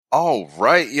All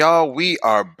right, y'all. We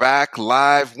are back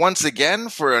live once again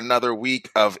for another week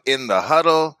of In the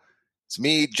Huddle. It's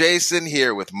me, Jason,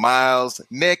 here with Miles,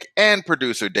 Nick, and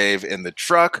producer Dave in the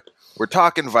truck. We're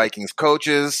talking Vikings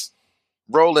coaches.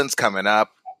 Roland's coming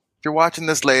up. If you're watching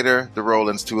this later, the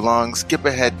Roland's too long. Skip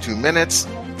ahead 2 minutes,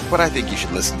 but I think you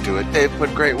should listen to it. Dave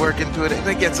put great work into it, and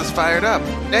it gets us fired up.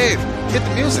 Dave, hit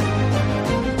the music.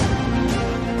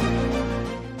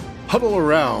 Huddle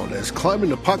around as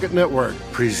Climbing the Pocket Network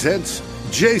presents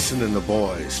Jason and the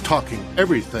Boys talking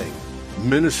everything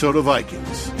Minnesota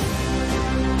Vikings.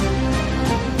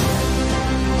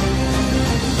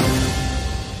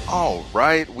 All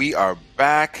right, we are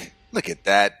back. Look at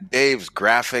that. Dave's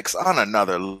graphics on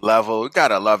another level.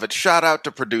 Gotta love it. Shout out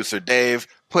to producer Dave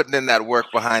putting in that work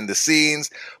behind the scenes.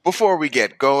 Before we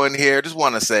get going here, just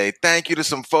want to say thank you to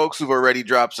some folks who've already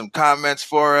dropped some comments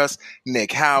for us.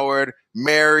 Nick Howard,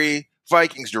 Mary,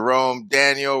 Vikings Jerome,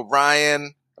 Daniel,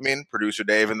 Ryan, producer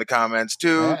Dave in the comments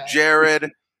too,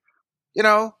 Jared,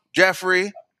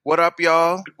 Jeffrey. What up,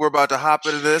 y'all? We're about to hop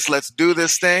into this. Let's do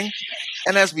this thing.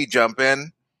 And as we jump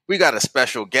in, we got a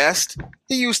special guest.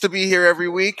 He used to be here every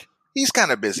week. He's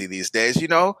kind of busy these days,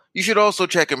 You should also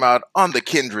check him out on the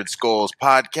Kindred Skulls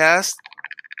podcast.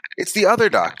 It's the other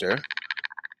doctor,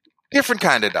 different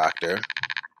kind of doctor,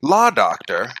 law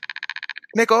doctor,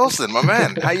 Nick Olson, my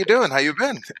man. How you doing? How you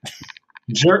been?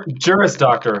 Juris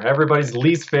doctor, everybody's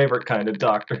least favorite kind of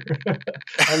doctor.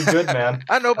 I'm good, man.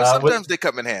 I know, but sometimes they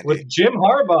come in handy. With Jim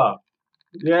Harbaugh.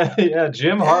 Yeah,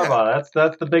 Jim Harbaugh.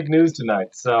 That's the big news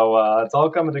tonight. So it's all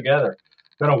coming together.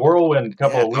 It's been a whirlwind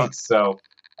couple of weeks. So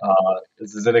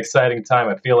this is an exciting time.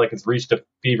 I feel like it's reached a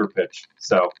fever pitch.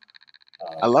 So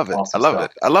I love it. Awesome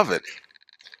I love it.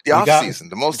 The off season,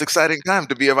 the most exciting time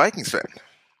to be a Vikings fan.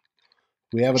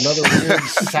 We have another weird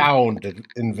sound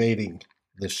invading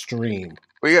the stream.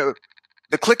 The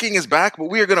clicking is back, but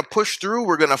we are going to push through.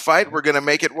 We're going to fight. We're going to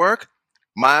make it work.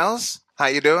 Miles, how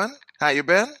you doing? How you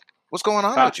been? What's going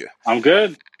on with you? I'm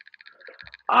good.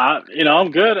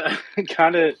 I'm good.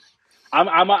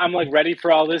 I'm like ready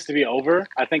for all this to be over.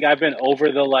 I think I've been over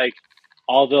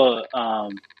all the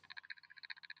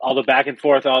back and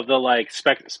forth, all the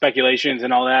speculations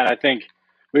and all that. I think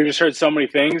we've just heard so many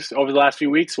things over the last few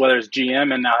weeks, whether it's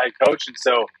GM and now head coach, and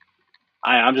so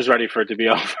I'm just ready for it to be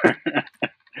over.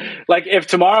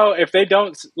 If they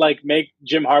don't make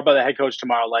Jim Harbaugh the head coach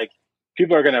tomorrow,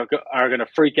 people are gonna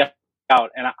freak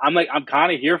out, and I'm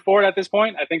kind of here for it at this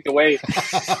point. I think the way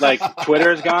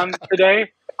Twitter has gone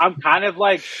today, I'm kind of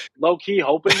low key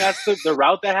hoping that's the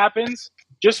route that happens,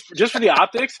 just for the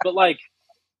optics. But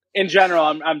in general,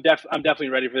 I'm definitely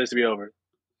ready for this to be over.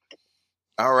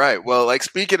 All right. Well,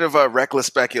 speaking of reckless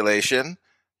speculation,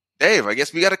 Dave, I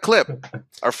guess we got a clip.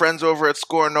 Our friends over at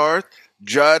Score North,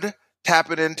 Judd,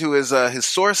 tapping into his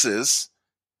sources,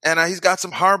 and he's got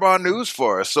some Harbaugh news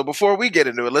for us. So before we get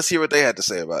into it, let's hear what they had to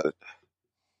say about it.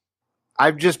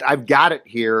 I've got it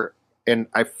here, and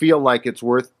I feel like it's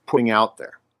worth putting out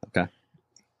there. Okay.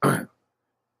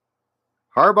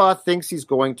 Harbaugh thinks he's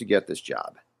going to get this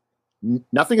job.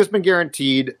 Nothing has been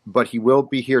guaranteed, but he will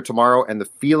be here tomorrow, and the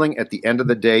feeling at the end of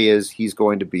the day is he's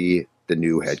going to be the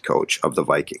new head coach of the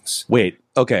Vikings. Wait,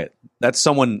 okay. That's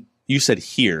someone you said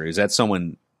here. Is that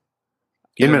someone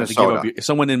in Minnesota?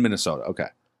 Someone in Minnesota. Okay.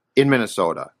 In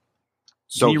Minnesota.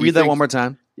 So can you read that one more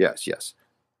time? Yes.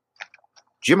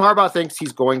 Jim Harbaugh thinks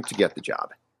he's going to get the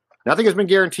job. Nothing has been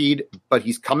guaranteed, but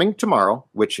he's coming tomorrow,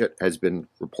 which has been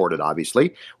reported,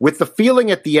 obviously, with the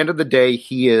feeling at the end of the day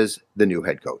he is the new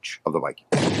head coach of the Vikings.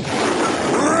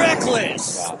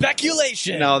 Reckless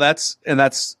speculation. No, that's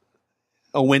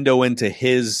a window into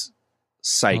his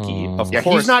psyche. Of course,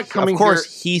 he's not coming. Of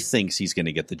course, here. He thinks he's going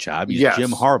to get the job. He's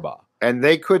Jim Harbaugh, and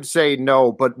they could say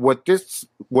no. But what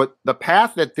the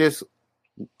path that this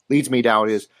leads me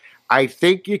down is, I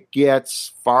think it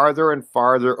gets farther and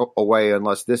farther away,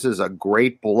 unless this is a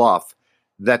great bluff,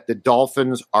 that the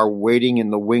Dolphins are waiting in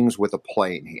the wings with a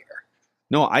plane here.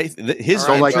 No, his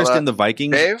interest in the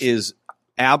Vikings is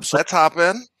absolutely. Let's hop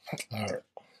in. All right.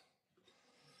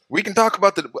 We can talk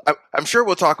about I'm sure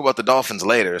we'll talk about the Dolphins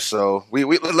later. So we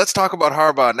let's talk about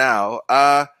Harbaugh now.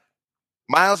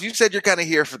 Miles, you said you're kind of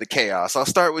here for the chaos. I'll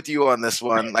start with you on this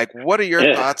one. What are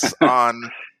your thoughts on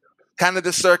kind of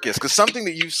the circus? Because something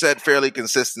that you've said fairly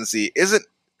consistently isn't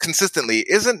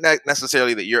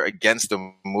necessarily that you're against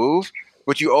the move,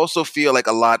 but you also feel like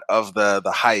a lot of the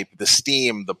hype, the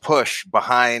steam, the push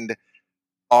behind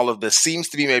all of this seems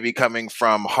to be maybe coming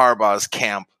from Harbaugh's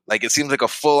camp. It seems like a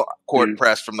full court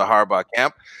press from the Harbaugh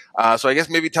camp. So I guess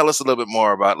maybe tell us a little bit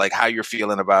more about how you're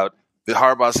feeling about the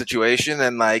Harbaugh situation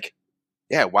and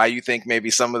why you think maybe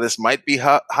some of this might be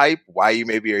hype, why you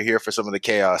maybe are here for some of the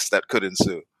chaos that could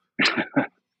ensue.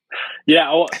 Yeah,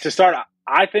 well, to start,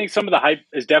 I think some of the hype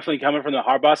is definitely coming from the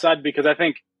Harbaugh side, because I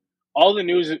think all the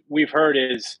news we've heard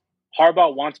is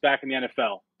Harbaugh wants back in the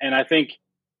NFL. And I think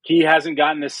he hasn't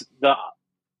gotten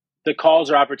the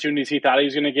calls or opportunities he thought he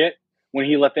was going to get when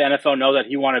he let the NFL know that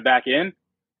he wanted back in.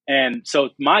 And so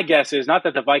my guess is not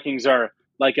that the Vikings are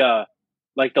like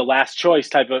the last choice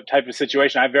type of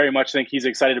situation. I very much think he's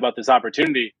excited about this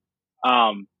opportunity.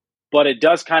 But it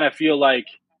does kind of feel like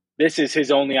this is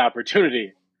his only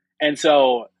opportunity. And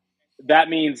so that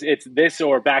means it's this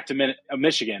or back to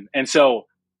Michigan. And so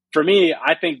for me,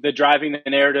 I think the driving the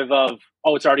narrative of,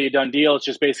 oh, it's already a done deal, it's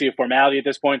just basically a formality at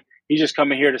this point. He's just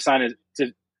coming here to sign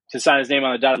his name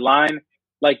on the dotted line.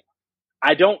 Like,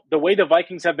 the way the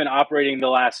Vikings have been operating the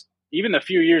last, even the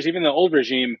few years, even the old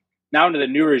regime, now into the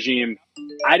new regime,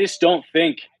 I just don't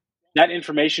think that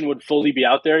information would fully be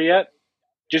out there yet,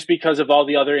 just because of all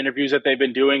the other interviews that they've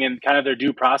been doing and kind of their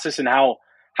due process and how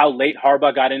late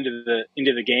Harbaugh got into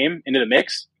the game, into the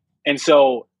mix. And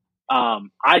so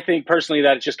I think personally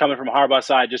that it's just coming from Harbaugh's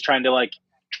side, just trying to like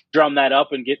drum that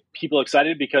up and get people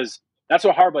excited, because that's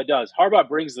what Harbaugh does. Harbaugh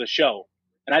brings the show.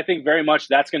 And I think very much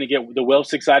that's going to get the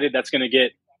Wilfs excited. That's going to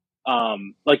get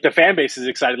like the fan base is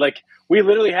excited. Like, we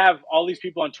literally have all these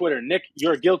people on Twitter. Nick,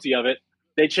 you're guilty of it.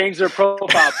 They changed their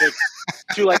profile pic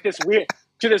to like this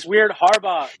weird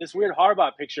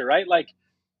Harbaugh picture, right? Like,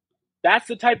 that's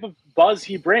the type of buzz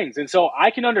he brings. And so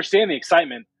I can understand the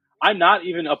excitement. I'm not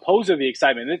even opposed to the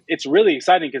excitement. It's really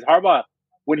exciting because Harbaugh,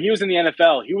 when he was in the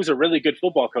NFL, he was a really good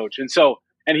football coach. And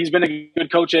he's been a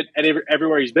good coach at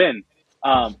everywhere he's been.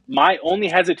 My only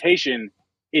hesitation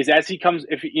is if he comes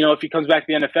back to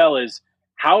the NFL, is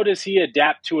how does he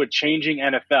adapt to a changing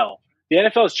NFL? The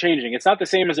NFL is changing. It's not the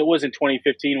same as it was in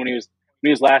 2015 when he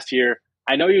was last here.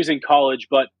 I know he was in college,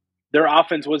 but their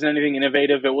offense wasn't anything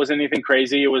innovative. It wasn't anything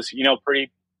crazy. It was,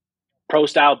 pretty pro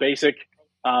style, basic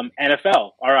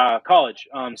NFL or college.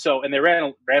 And they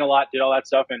ran a lot, did all that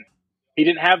stuff, and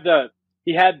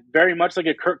he had very much like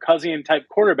a Kirk Cousins type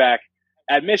quarterback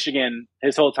at Michigan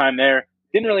his whole time there.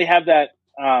 Didn't really have that,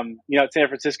 at San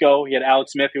Francisco. He had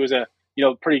Alex Smith, who was a,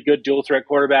 pretty good dual threat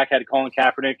quarterback, had Colin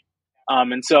Kaepernick.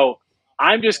 And so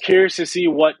I'm just curious to see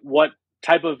what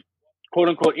type of quote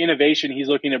unquote innovation he's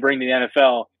looking to bring to the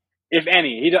NFL, if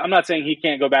any. I'm not saying he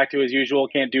can't go back to his usual,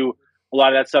 can't do a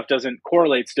lot of that stuff, doesn't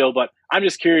correlate still, but I'm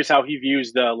just curious how he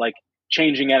views the like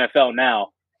changing NFL now,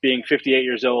 being 58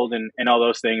 years old and all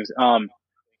those things.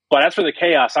 But as for the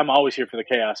chaos, I'm always here for the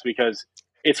chaos because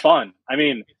it's fun. I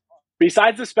mean,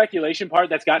 besides the speculation part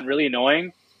that's gotten really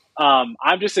annoying,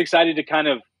 I'm just excited to kind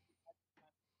of,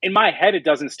 in my head, it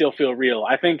doesn't still feel real.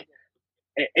 I think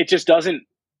it just doesn't,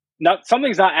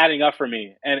 something's not adding up for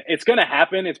me, and it's going to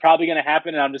happen. It's probably going to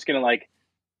happen. And I'm just going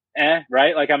to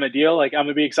right. Like, I'm a deal. Like, I'm going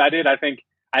to be excited. I think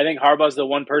Harbaugh's the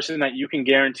one person that you can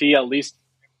guarantee at least.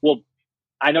 Well,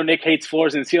 I know Nick hates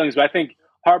floors and ceilings, but I think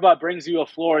Harbaugh brings you a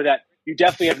floor that you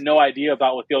definitely have no idea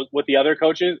about with the other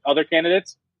coaches, other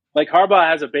candidates. Like, Harbaugh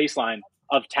has a baseline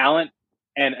of talent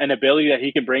and an ability that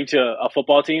he can bring to a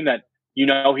football team that he's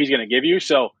going to give you.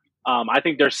 So I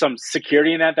think there's some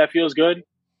security in that feels good.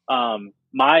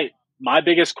 My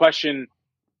biggest question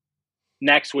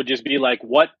next would just be like,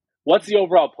 what's the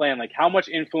overall plan? Like, how much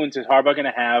influence is Harbaugh going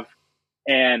to have?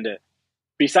 And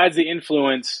besides the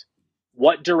influence,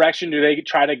 what direction do they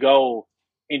try to go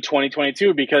in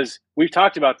 2022? Because we've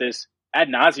talked about this ad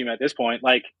nauseum at this point.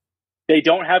 Like, they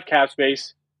don't have cap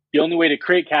space. The only way to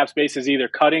create cap space is either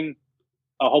cutting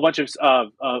a whole bunch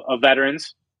of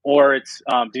veterans, or it's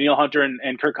Danielle Hunter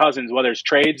and Kirk Cousins, whether it's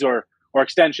trades or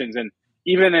extensions. And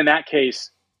even in that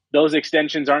case, those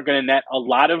extensions aren't going to net a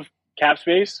lot of cap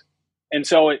space. And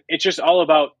so it's just all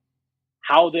about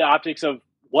how the optics of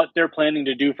what they're planning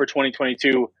to do for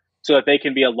 2022 so that they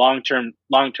can be a long-term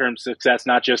success,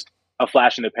 not just a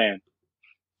flash in the pan.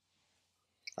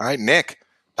 All right, Nick,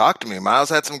 talk to me. Miles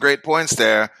had some great points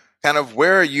there. Kind of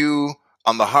where are you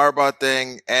on the Harbaugh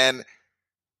thing? And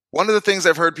one of the things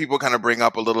I've heard people kind of bring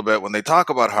up a little bit when they talk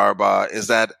about Harbaugh is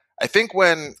that I think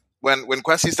when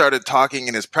Kwesi started talking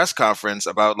in his press conference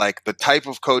about like the type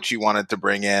of coach he wanted to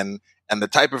bring in and the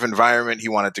type of environment he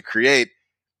wanted to create,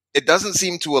 it doesn't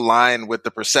seem to align with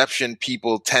the perception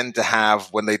people tend to have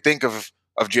when they think of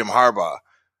Jim Harbaugh.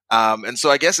 And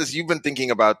so I guess as you've been thinking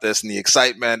about this and the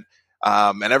excitement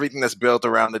and everything that's built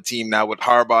around the team now with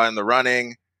Harbaugh in the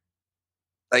running,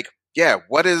 like, yeah,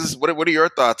 what are your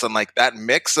thoughts on like that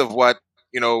mix of what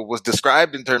was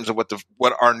described in terms of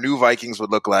what our new Vikings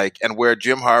would look like and where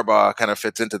Jim Harbaugh kind of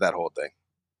fits into that whole thing?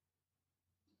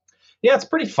 Yeah, it's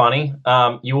pretty funny.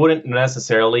 You wouldn't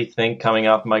necessarily think coming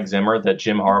off Mike Zimmer that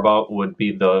Jim Harbaugh would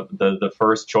be the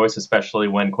first choice, especially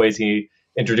when Kwesi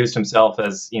introduced himself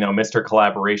as Mr.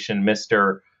 Collaboration,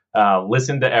 Mr.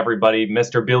 Listen to everybody,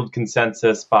 Mr. Build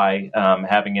consensus by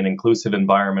having an inclusive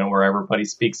environment where everybody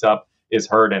speaks up, is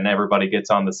heard, and everybody gets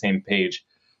on the same page.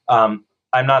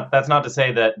 That's not to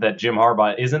say that Jim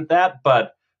Harbaugh isn't that,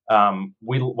 but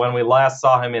when we last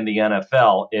saw him in the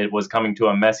NFL, it was coming to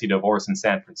a messy divorce in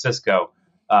San Francisco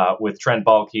with Trent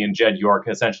Baalke and Jed York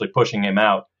essentially pushing him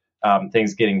out.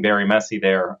 Things getting very messy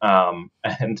there,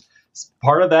 and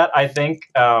part of that, I think,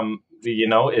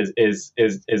 is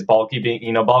Baalke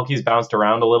being, Baalke's bounced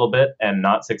around a little bit and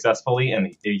not successfully,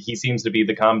 and he seems to be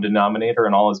the common denominator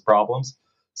in all his problems.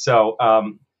 So,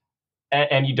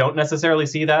 and you don't necessarily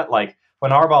see that, like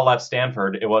when Harbaugh left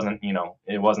Stanford, it wasn't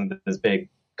this big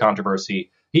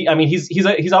controversy.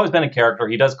 He's always been a character.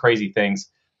 He does crazy things.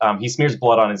 He smears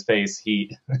blood on his face.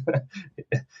 He's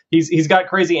got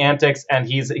crazy antics, and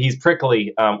he's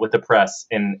prickly with the press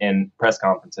in press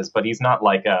conferences. But he's not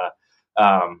like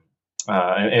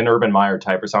an Urban Meyer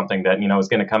type or something that is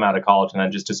going to come out of college and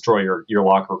then just destroy your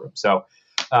locker room. So,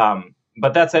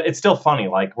 but that's it. It's still funny.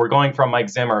 Like we're going from Mike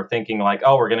Zimmer thinking like,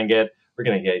 oh, we're going to get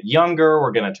younger.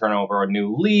 We're going to turn over a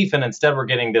new leaf, and instead we're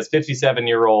getting this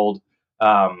 57-year-old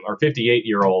or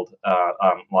 58-year-old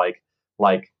like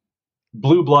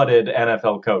blue-blooded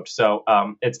NFL coach. So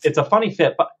it's a funny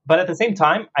fit, but at the same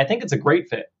time, I think it's a great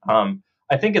fit.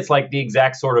 I think it's like the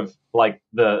exact sort of like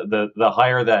the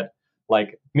hire that,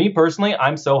 like me personally,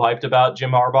 I'm so hyped about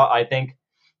Jim Harbaugh. I think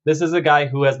this is a guy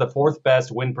who has the fourth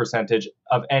best win percentage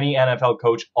of any NFL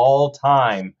coach all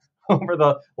time over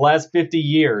the last 50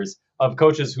 years of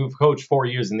coaches who've coached 4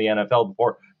 years in the NFL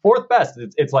before. Fourth best.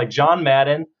 It's like John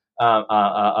Madden,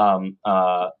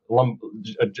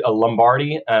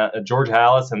 Lombardi, George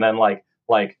Halas, and then like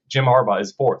Jim Harbaugh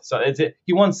is fourth. So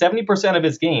he won 70% of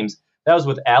his games. That was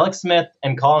with Alex Smith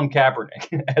and Colin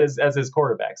Kaepernick as his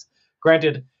quarterbacks.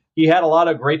 Granted, he had a lot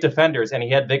of great defenders, and he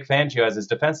had Vic Fangio as his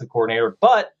defensive coordinator.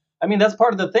 But I mean, that's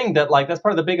part of the thing that's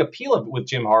part of the big appeal with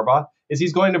Jim Harbaugh is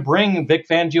he's going to bring Vic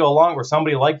Fangio along, or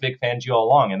somebody like Vic Fangio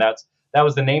along, and that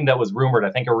was the name that was rumored.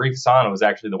 I think Arif Sana was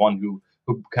actually the one who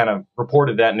kind of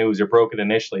reported that news or broke it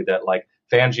initially, that like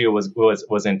Fangio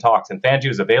was in talks, and Fangio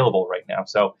is available right now.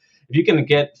 So if you can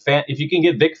get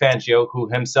Vic Fangio, who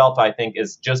himself I think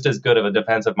is just as good of a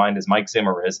defensive mind as Mike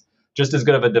Zimmer is, just as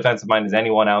good of a defensive mind as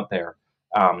anyone out there,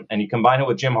 and you combine it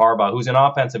with Jim Harbaugh, who's an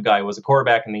offensive guy, who was a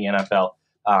quarterback in the NFL.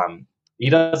 He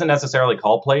doesn't necessarily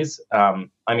call plays.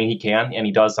 I mean, he can, and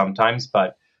he does sometimes,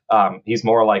 but he's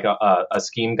more like a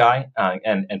scheme guy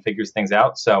and figures things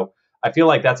out. So I feel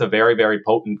like that's a very, very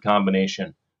potent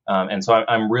combination. And so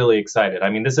I'm really excited. I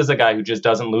mean, this is a guy who just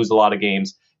doesn't lose a lot of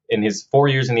games. In his 4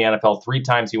 years in the NFL, 3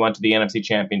 times he went to the NFC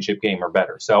Championship game or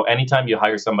better. So anytime you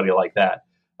hire somebody like that,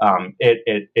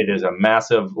 it is a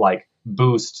massive like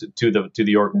boost to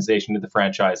the organization, to the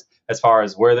franchise, as far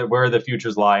as where the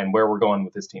futures lie and where we're going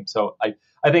with this team. So I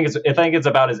think it's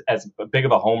about as big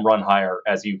of a home run hire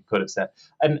as you could have said.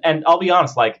 And I'll be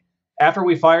honest, like after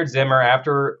we fired Zimmer,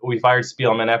 after we fired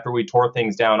Spielman, after we tore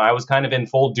things down, I was kind of in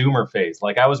full doomer phase.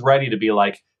 Like I was ready to be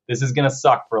like, this is going to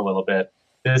suck for a little bit.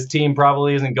 This team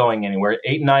probably isn't going anywhere.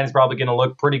 8-9 is probably going to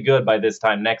look pretty good by this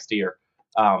time next year.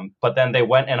 But then they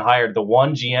went and hired the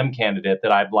one GM candidate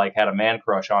that I've like had a man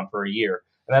crush on for a year.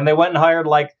 And then they went and hired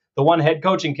like the one head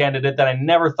coaching candidate that I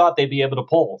never thought they'd be able to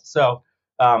pull. So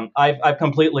I've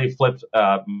completely flipped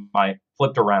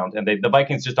around, and the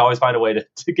Vikings just always find a way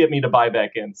to get me to buy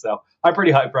back in. So I'm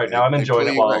pretty hyped right now. I'm enjoying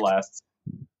it while it lasts.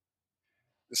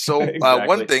 So Exactly.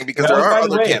 one thing, because there are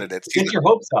other candidates. Get your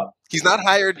hopes up. He's not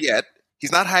hired yet.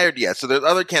 So there's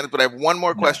other candidates, but I have one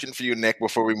more question for you, Nick,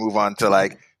 before we move on to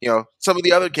like, some of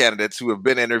the other candidates who have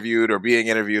been interviewed or being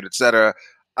interviewed, et cetera.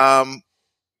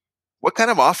 What kind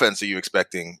of offense are you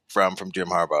expecting from Jim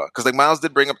Harbaugh? Because like Miles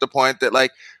did bring up the point that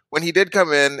like when he did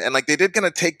come in and like they did kind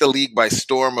of take the league by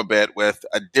storm a bit with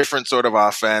a different sort of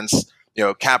offense.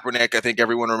 Kaepernick, I think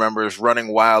everyone remembers running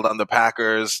wild on the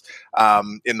Packers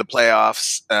in the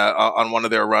playoffs on one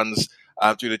of their runs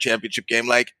through the championship game.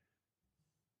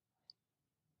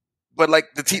 But like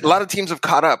a lot of teams have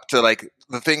caught up to like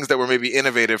the things that were maybe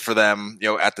innovative for them,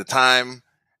 at the time.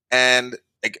 And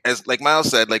as like Miles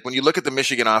said, like when you look at the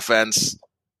Michigan offense,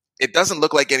 it doesn't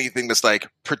look like anything that's like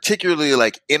particularly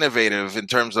like innovative in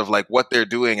terms of like what they're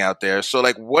doing out there. So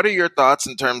like, what are your thoughts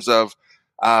in terms of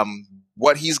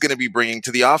what he's going to be bringing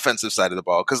to the offensive side of the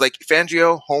ball? Because like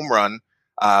Fangio, home run,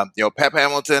 Pep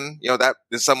Hamilton, that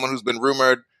is someone who's been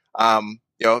rumored.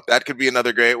 That could be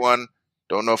another great one.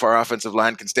 Don't know if our offensive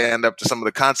line can stand up to some of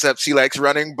the concepts he likes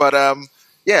running, but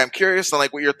Yeah, I'm curious on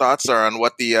like what your thoughts are on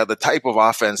what the type of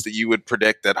offense that you would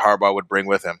predict that Harbaugh would bring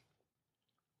with him.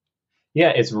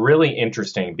 Yeah, it's really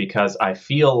interesting because I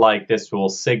feel like this will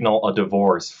signal a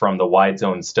divorce from the wide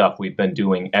zone stuff we've been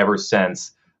doing ever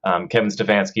since Kevin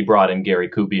Stefanski brought in Gary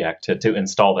Kubiak to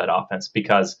install that offense.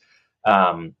 Because,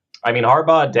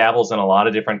 Harbaugh dabbles in a lot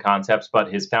of different concepts,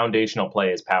 but his foundational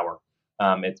play is power.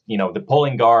 It's, the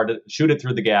pulling guard, shoot it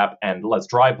through the gap, and let's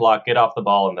drive block, get off the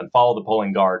ball, and then follow the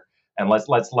pulling guard. And let's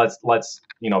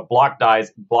block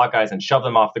guys and shove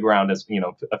them off the ground as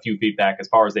a few feet back as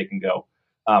far as they can go.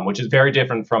 Which is very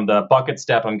different from the bucket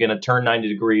step. I'm going to turn 90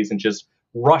 degrees and just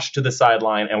rush to the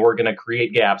sideline, and we're going to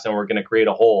create gaps, and we're going to create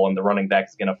a hole, and the running back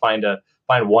is going to find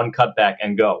one cutback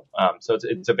and go. So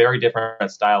it's a very different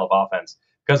style of offense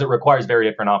because it requires very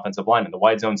different offensive linemen. The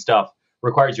wide zone stuff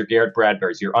requires your Garrett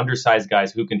Bradburys, your undersized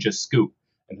guys who can just scoop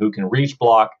and who can reach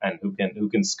block and who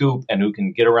can scoop and who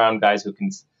can get around guys who can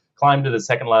climb to the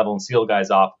second level and seal guys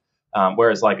off.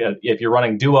 Whereas, if you're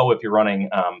running duo, if you're running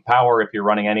power, if you're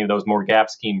running any of those more gap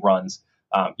scheme runs,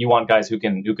 you want guys who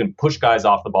can push guys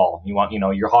off the ball. You want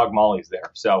your hog mollies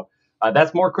there. So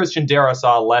that's more Christian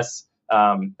Darrisaw, less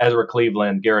Ezra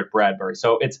Cleveland, Garrett Bradbury.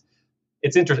 So it's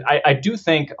interesting. I do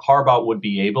think Harbaugh would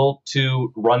be able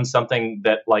to run something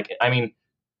that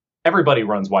everybody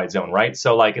runs wide zone, right?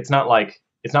 So it's not like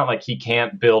he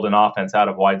can't build an offense out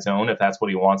of wide zone if that's what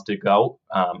he wants to go.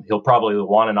 He'll probably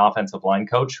want an offensive line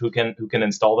coach who can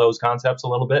install those concepts a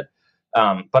little bit.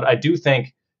 But I do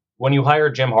think when you hire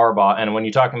Jim Harbaugh and when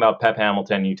you're talking about Pep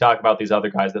Hamilton, you talk about these other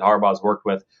guys that Harbaugh's worked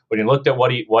with. When you looked at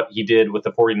what he did with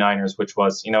the 49ers, which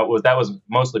was that was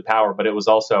mostly power, but it was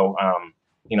also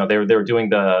they were doing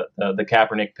the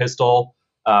Kaepernick pistol.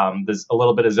 There's a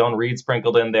little bit of zone read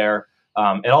sprinkled in there.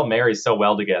 It all marries so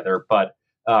well together, but.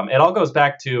 It all goes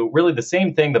back to really the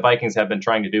same thing the Vikings have been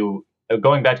trying to do,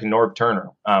 going back to Norv Turner,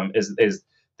 is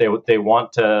they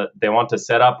want to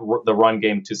set up the run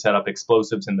game to set up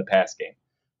explosives in the pass game.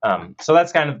 So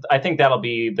that's I think that'll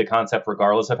be the concept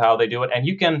regardless of how they do it. And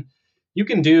you can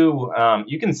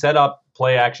set up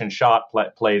play action shot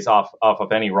plays off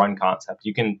of any run concept.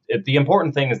 The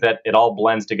important thing is that it all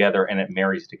blends together and it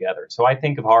marries together. So I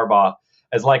think of Harbaugh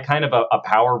as kind of a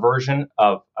power version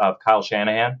of Kyle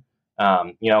Shanahan.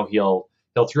 He'll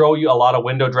throw you a lot of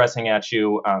window dressing at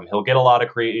you. He'll get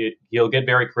he'll get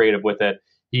very creative with it.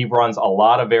 He runs a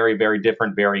lot of very, very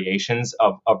different variations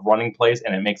of running plays,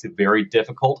 and it makes it very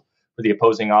difficult for the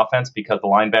opposing offense because the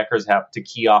linebackers have to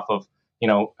key off of,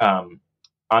 on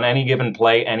any given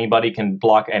play, anybody can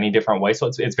block any different way. So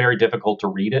it's very difficult to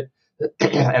read it.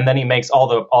 And then he makes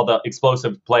all the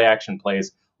explosive play action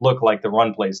plays look like the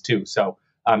run plays too. So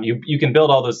you can build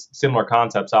all those similar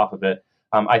concepts off of it.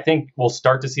 I think we'll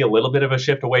start to see a little bit of a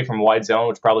shift away from wide zone,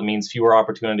 which probably means fewer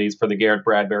opportunities for the Garrett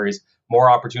Bradburys,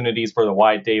 more opportunities for the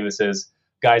Wyatt Davises.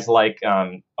 Guys like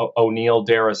O'Neal,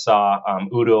 Darrisaw,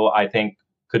 Udo, I think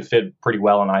could fit pretty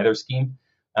well in either scheme.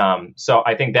 So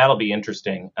I think that'll be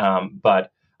interesting.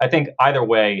 But I think either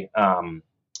way,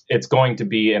 it's going to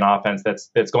be an offense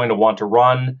that's going to want to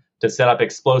run, to set up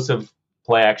explosive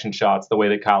play action shots the way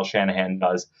that Kyle Shanahan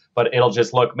does. But it'll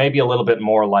just look maybe a little bit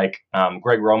more like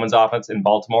Greg Roman's offense in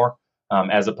Baltimore,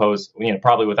 as opposed,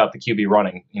 probably without the QB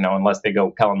running, unless they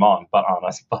go Kellen Mond, on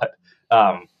us. But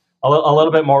a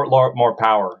little bit more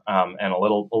power and a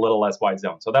little less wide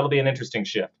zone. So that'll be an interesting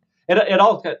shift.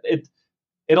 It'll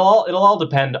all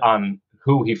depend on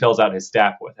who he fills out his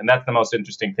staff with, and that's the most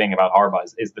interesting thing about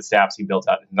Harbaugh is the staffs he builds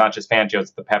out. It's not just Fangio,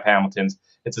 it's the Pep Hamiltons,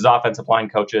 it's his offensive line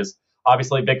coaches.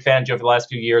 Obviously, big Fangio for the last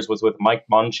few years was with Mike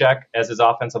Munchak as his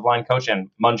offensive line coach,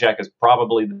 and Munchak is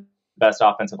probably the best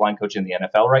offensive line coach in the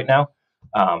NFL right now.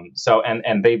 So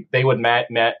they would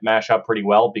mash up pretty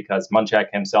well because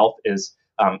Munchak himself is,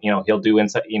 he'll do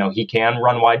inside, he can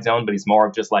run wide zone, but he's more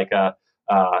of just like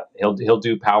he'll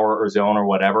do power or zone or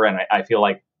whatever. And I feel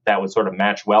like that would sort of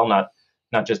match well, not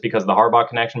just because of the Harbaugh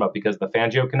connection, but because of the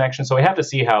Fangio connection. So we have to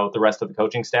see how the rest of the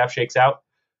coaching staff shakes out.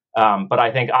 But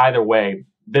I think either way,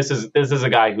 this is a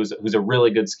guy who's a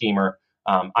really good schemer.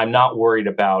 I'm not worried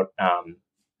about.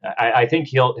 I think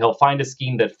he'll find a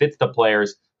scheme that fits the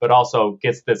players, but also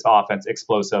gets this offense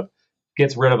explosive,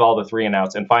 gets rid of all the 3 and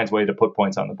outs, and finds a way to put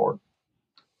points on the board.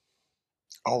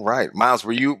 All right, Miles,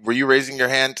 were you raising your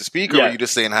hand to speak, or were you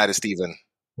just saying hi to Steven?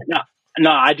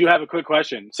 No, I do have a quick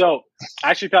question. So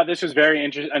I actually thought this was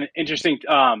an interesting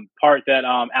part that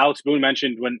Alex Boone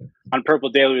mentioned when on Purple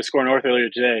Daily with Score North earlier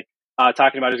today,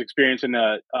 talking about his experience in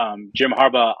the Jim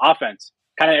Harbaugh offense,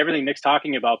 kind of everything Nick's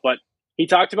talking about. But he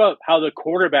talked about how the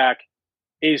quarterback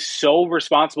is so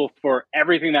responsible for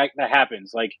everything that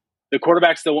happens. Like the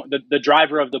quarterback's the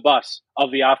driver of the bus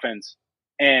of the offense.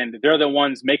 and they're the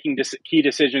ones making key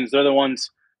decisions. They're the ones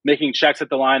making checks at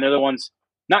the line. They're the ones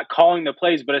not calling the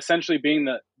plays, but essentially being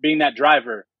that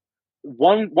driver.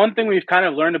 One thing we've kind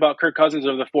of learned about Kirk Cousins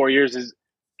over the 4 years is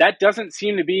that doesn't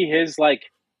seem to be his like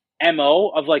MO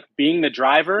of like being the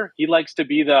driver. He likes to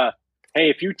be the, hey,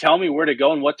 if you tell me where to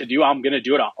go and what to do, I'm going to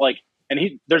do it.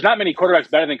 There's not many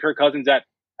quarterbacks better than Kirk Cousins at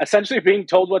essentially being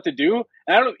told what to do.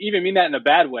 And I don't even mean that in a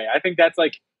bad way. I think that's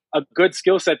like a good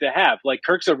skill set to have. Like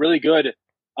Kirk's a really good,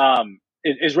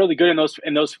 is really good in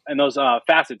those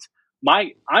facets.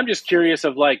 I'm just curious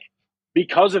of like,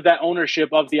 because of that ownership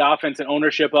of the offense and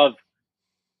ownership of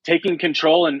taking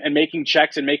control and making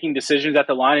checks and making decisions at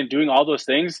the line and doing all those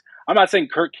things. I'm not saying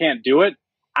Kirk can't do it.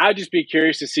 I'd just be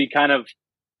curious to see kind of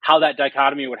how that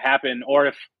dichotomy would happen, or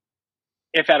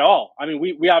if at all. I mean,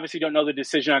 we obviously don't know the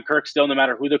decision on Kirk still, no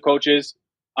matter who the coach is.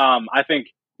 I think,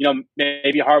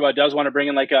 maybe Harbaugh does want to bring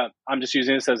in I'm just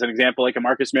using this as an example, like a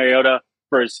Marcus Mariota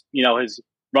for his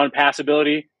run pass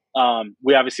ability.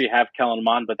 We obviously have Kellen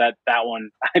Mond, but that one,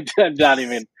 I'm not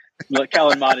even,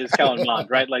 Kellen Mond is Kellen Mond,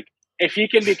 right? Like if he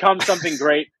can become something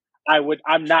great,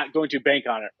 I'm not going to bank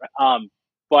on it.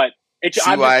 But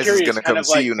CY's is going to come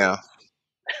see you now.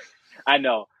 I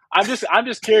know. I'm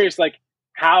just curious, like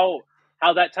how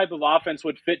that type of offense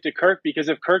would fit to Kirk, because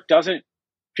if Kirk doesn't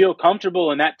feel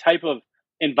comfortable in that type of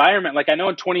environment, like I know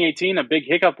in 2018, a big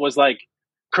hiccup was like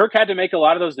Kirk had to make a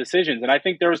lot of those decisions. And I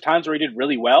think there was times where he did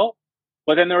really well,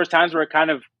 but then there was times where it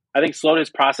kind of, I think, slowed his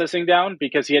processing down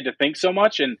because he had to think so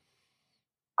much. And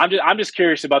I'm just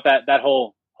curious about that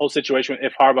whole situation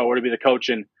if Harbaugh were to be the coach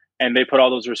and they put all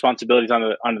those responsibilities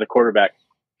onto the quarterback.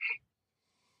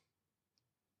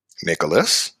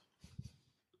 Nicholas,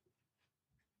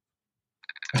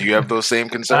 do you have those same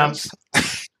concerns?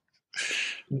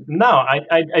 No,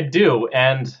 I do,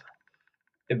 and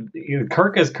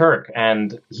Kirk is Kirk,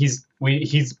 and he's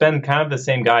been kind of the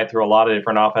same guy through a lot of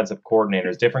different offensive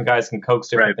coordinators. Different guys can coax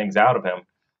different things out of him.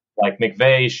 Like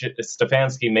McVay,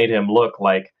 Stefanski made him look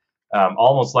like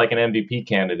almost like an MVP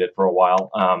candidate for a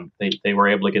while. They were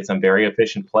able to get some very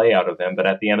efficient play out of him, but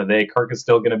at the end of the day, Kirk is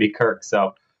still going to be Kirk.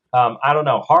 So I don't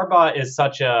know. Harbaugh is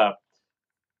such a,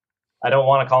 I don't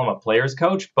want to call him a player's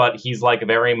coach, but he's like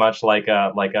very much like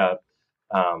a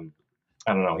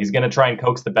I don't know. He's going to try and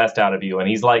coax the best out of you, and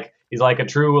he's like a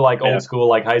true old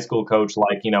school high school coach,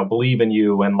 believe in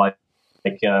you and I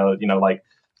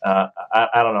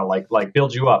don't know, like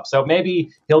build you up. So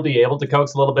maybe he'll be able to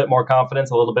coax a little bit more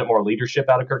confidence, a little bit more leadership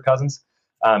out of Kirk Cousins,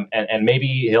 and maybe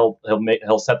he'll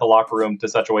set the locker room to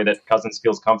such a way that Cousins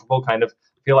feels comfortable. Kind of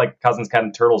feel like Cousins kind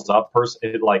of turtles up.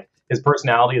 Like his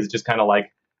personality is just kind of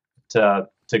like to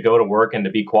go to work and to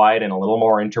be quiet and a little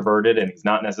more introverted, and he's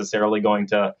not necessarily going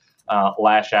to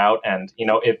lash out. And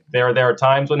if there are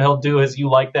times when he'll do his "you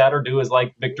like that" or do his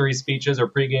victory speeches or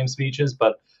pregame speeches,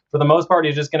 but for the most part,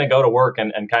 he's just going to go to work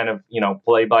and kind of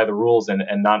play by the rules and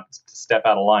not step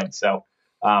out of line. So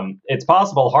it's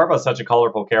possible Harbaugh's such a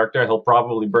colorful character, he'll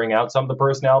probably bring out some of the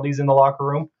personalities in the locker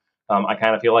room. I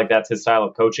kind of feel like that's his style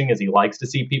of coaching, is he likes to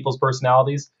see people's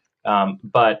personalities.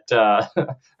 But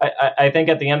I think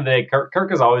at the end of the day,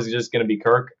 Kirk is always just going to be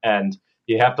Kirk, and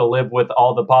you have to live with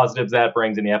all the positives that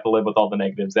brings, and you have to live with all the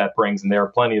negatives that brings. And there are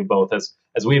plenty of both, as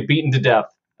we have beaten to death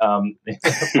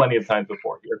plenty of times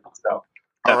before here. So,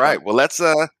 all right, well,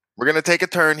 we're going to take a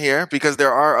turn here because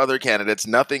there are other candidates.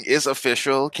 Nothing is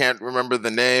official. Can't remember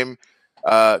the name.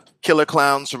 Killer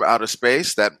Clowns from Outer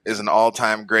Space. That is an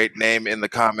all-time great name in the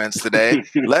comments today.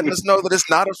 Letting us know that it's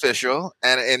not official,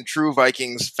 and in true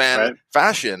Vikings fan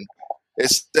fashion,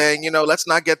 is saying, let's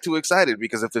not get too excited,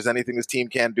 because if there's anything this team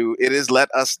can do, it is let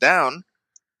us down.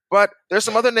 But there's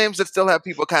some other names that still have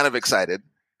people kind of excited.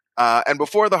 And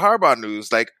before the Harbaugh news,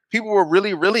 people were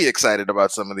really, really excited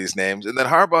about some of these names, and then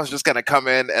Harbaugh's just going to come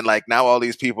in and now all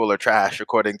these people are trash,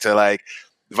 according to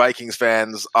Vikings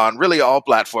fans on really all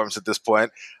platforms at this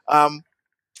point.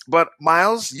 But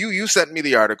Miles, you sent me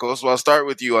the article, so I'll start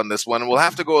with you on this one. We'll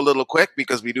have to go a little quick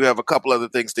because we do have a couple other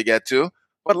things to get to.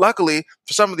 But luckily,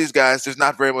 for some of these guys, there's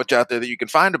not very much out there that you can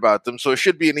find about them, so it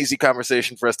should be an easy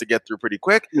conversation for us to get through pretty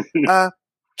quick.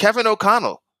 Kevin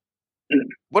O'Connell,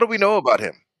 what do we know about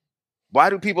him? Why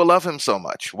do people love him so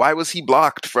much? Why was he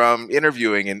blocked from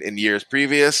interviewing in years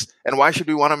previous? And why should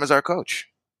we want him as our coach?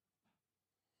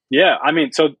 Yeah, I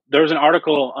mean, so there was an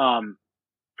article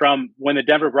from when the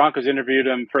Denver Broncos interviewed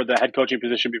him for the head coaching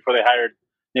position before they hired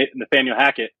Nathaniel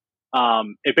Hackett.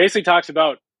 It basically talks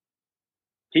about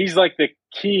he's like the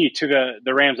key to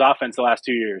the Rams offense the last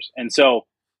 2 years. And so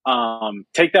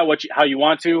take that how you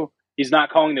want to. He's not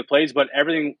calling the plays, but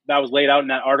everything that was laid out in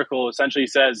that article essentially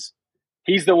says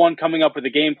he's the one coming up with the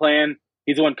game plan.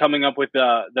 He's the one coming up with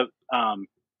the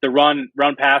run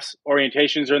pass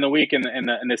orientations during the week and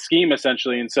the scheme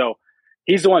essentially. And so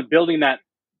he's the one building that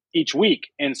each week.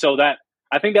 And so that,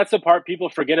 I think that's the part people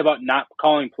forget about not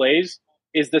calling plays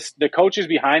is the coaches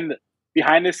behind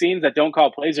the scenes that don't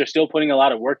call plays are still putting a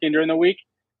lot of work in during the week.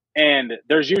 And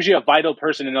there's usually a vital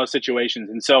person in those situations.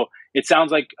 And so it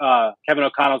sounds like Kevin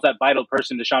O'Connell's that vital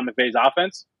person to Sean McVay's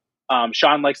offense.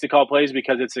 Sean likes to call plays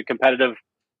because it's a competitive,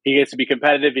 he gets to be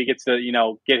competitive. He gets to,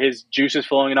 get his juices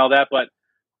flowing and all that. But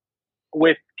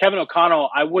with Kevin O'Connell,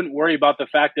 I wouldn't worry about the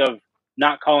fact of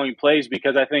not calling plays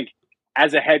because I think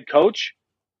as a head coach,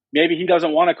 maybe he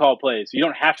doesn't want to call plays. You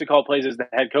don't have to call plays as the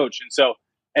head coach. And so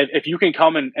if you can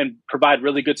come and provide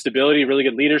really good stability, really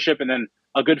good leadership, and then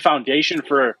a good foundation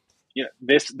for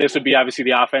this would be obviously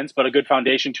the offense, but a good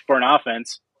foundation for an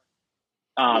offense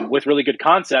with really good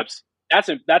concepts,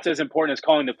 that's as important as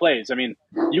calling the plays. I mean,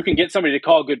 you can get somebody to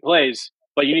call good plays,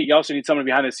 but you also need someone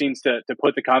behind the scenes to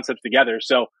put the concepts together.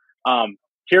 So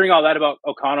hearing all that about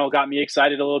O'Connell got me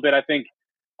excited a little bit. I think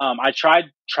I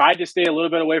tried to stay a little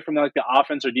bit away from the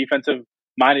offense or defensive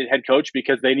minded head coach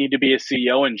because they need to be a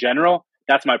CEO in general.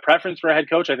 That's my preference for a head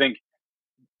coach. I think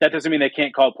that doesn't mean they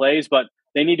can't call plays, but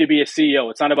they need to be a CEO.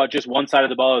 It's not about just one side of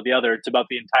the ball or the other. It's about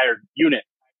the entire unit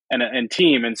and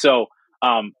team. And so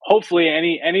hopefully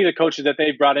any of the coaches that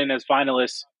they've brought in as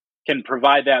finalists can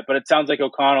provide that. But it sounds like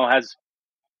O'Connell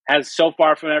has so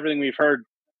far from everything we've heard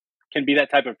can be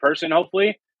that type of person,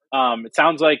 hopefully. It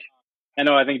sounds like,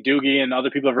 I think Doogie and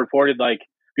other people have reported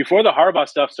before the Harbaugh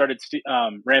stuff started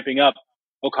ramping up,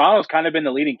 O'Connell's kind of been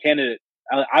the leading candidate.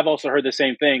 I've also heard the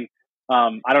same thing.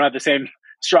 I don't have the same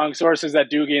strong sources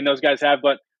that Doogie and those guys have,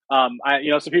 but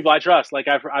some people I trust.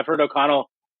 I've heard O'Connell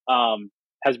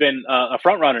has been a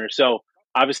front runner. So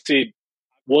obviously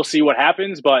we'll see what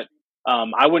happens, but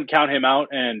I wouldn't count him out.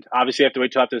 And obviously you have to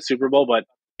wait till after the Super Bowl, but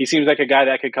he seems like a guy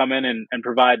that could come in and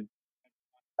provide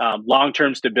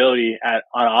long-term stability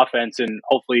on offense and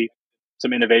hopefully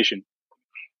some innovation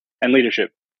and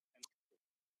leadership.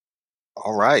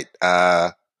 All right.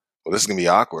 Well, this is going to be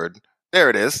awkward.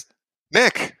 There it is.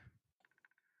 Nick.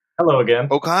 Hello again.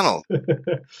 O'Connell.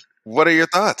 What are your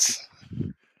thoughts?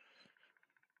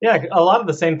 Yeah, a lot of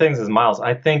the same things as Miles.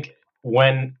 I think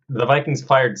when the Vikings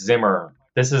fired Zimmer,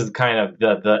 this is kind of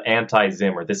the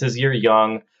anti-Zimmer. This is your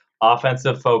young,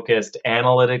 offensive-focused,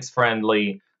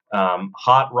 analytics-friendly,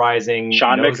 hot rising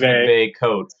Sean McVay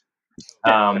coach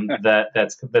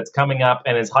that's coming up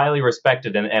and is highly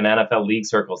respected in NFL league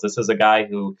circles. This is a guy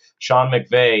who Sean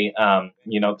McVay,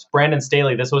 Brandon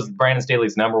Staley. This was Brandon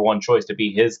Staley's number one choice to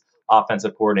be his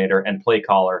offensive coordinator and play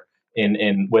caller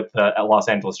with Los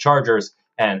Angeles Chargers.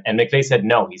 And McVay said,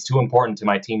 no, he's too important to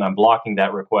my team. I'm blocking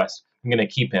that request. I'm going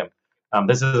to keep him.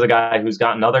 This is a guy who's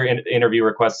gotten other interview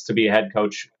requests to be a head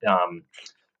coach.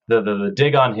 The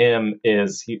dig on him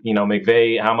is,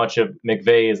 McVay. How much of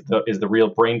McVay is the real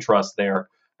brain trust there?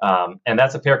 And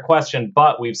that's a fair question.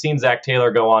 But we've seen Zach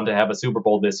Taylor go on to have a Super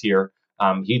Bowl this year.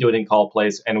 He didn't call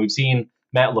plays, and we've seen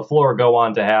Matt LaFleur go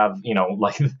on to have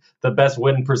the best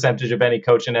win percentage of any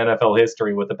coach in NFL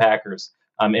history with the Packers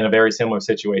in a very similar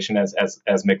situation as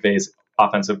McVay's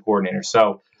offensive coordinator.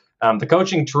 So. The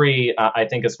coaching tree, I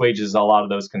think, assuages a lot of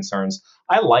those concerns.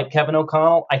 I like Kevin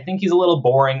O'Connell. I think he's a little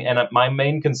boring, and my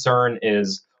main concern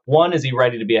is, one, is he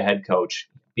ready to be a head coach?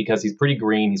 Because he's pretty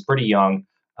green, he's pretty young.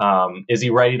 Is he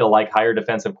ready to hire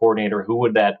defensive coordinator? Who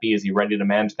would that be? Is he ready to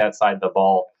manage that side of the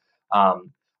ball?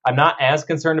 I'm not as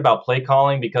concerned about play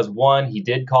calling because, one, he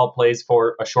did call plays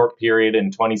for a short period in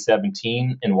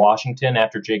 2017 in Washington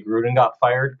after Jay Gruden got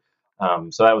fired.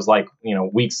 So that was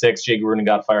week 6, Jay Gruden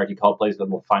got fired. He called plays for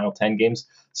the final 10 games.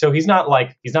 So he's not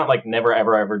never,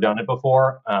 ever done it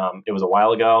before. It was a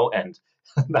while ago, and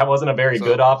that wasn't a very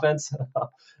good offense.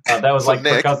 That was Nick,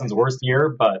 Kirk Cousins' worst year,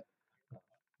 but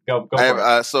go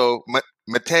for it. So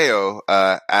Mateo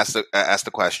asked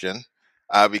the question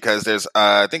because there's,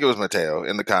 I think it was Mateo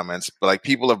in the comments, but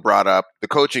people have brought up the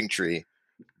coaching tree,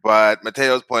 but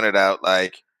Mateo's pointed out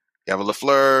you have a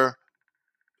LaFleur,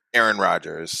 Aaron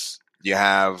Rodgers. You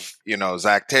have,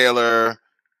 Zach Taylor.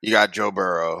 You got Joe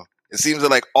Burrow. It seems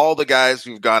that all the guys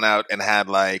who've gone out and had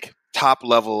top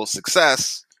level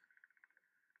success,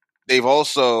 they've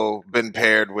also been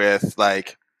paired with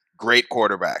great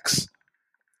quarterbacks.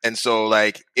 And so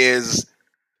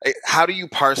how do you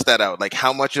parse that out?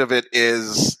 How much of it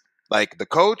is the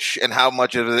coach and how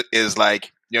much of it is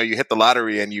you hit the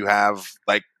lottery and you have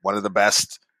one of the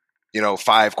best,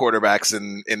 5 quarterbacks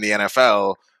in the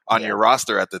NFL on your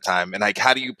roster at the time. And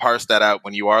how do you parse that out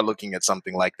when you are looking at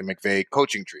something like the McVay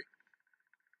coaching tree?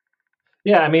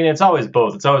 Yeah, I mean, it's always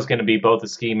both. It's always going to be both the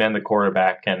scheme and the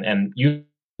quarterback. And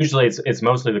usually it's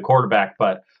mostly the quarterback.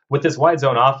 But with this wide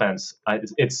zone offense,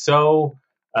 it's so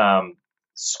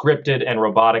scripted and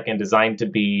robotic and designed to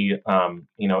be,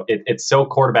 it's so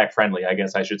quarterback friendly, I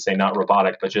guess I should say, not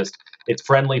robotic, but just it's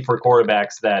friendly for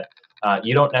quarterbacks that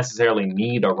you don't necessarily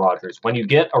need a Rodgers. When you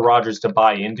get a Rodgers to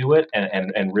buy into it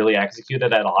and really execute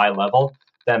it at a high level,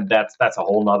 then that's a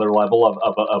whole nother level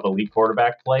of elite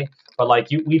quarterback play. But like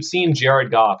we've seen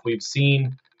Jared Goff, we've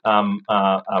seen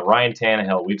Ryan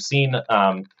Tannehill, we've seen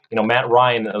Matt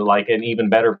Ryan, like an even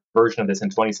better version of this in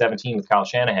 2017 with Kyle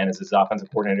Shanahan as his offensive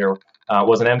coordinator,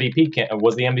 was the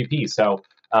MVP. So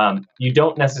you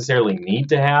don't necessarily need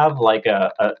to have like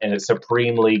a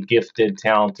supremely gifted,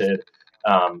 talented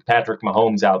Patrick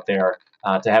Mahomes out there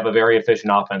to have a very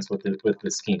efficient offense with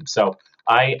the scheme. So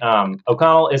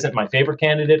O'Connell isn't my favorite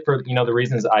candidate for the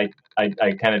reasons I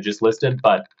kind of just listed,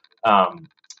 but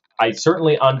I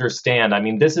certainly understand. I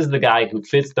mean, this is the guy who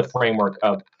fits the framework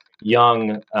of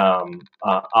young,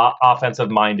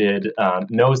 offensive-minded,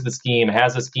 knows the scheme,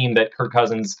 has a scheme that Kirk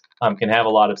Cousins can have a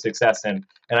lot of success in.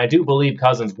 And I do believe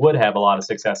Cousins would have a lot of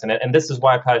success in it. And this is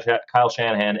why Kyle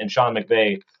Shanahan and Sean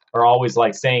McVay are always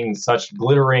like saying such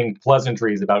glittering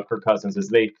pleasantries about Kirk Cousins, is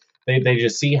they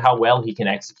just see how well he can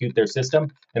execute their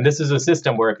system. And this is a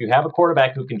system where if you have a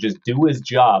quarterback who can just do his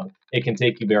job, it can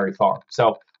take you very far.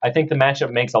 So I think the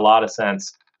matchup makes a lot of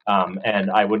sense. And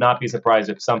I would not be surprised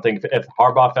if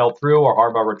Harbaugh fell through or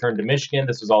Harbaugh returned to Michigan.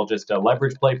 This was all just a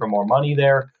leverage play for more money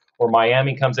there, or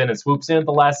Miami comes in and swoops in at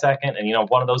the last second, and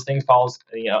one of those things falls,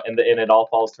 and it all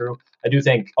falls through. I do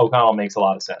think O'Connell makes a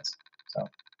lot of sense. So,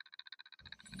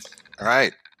 all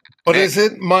right. But is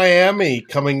it Miami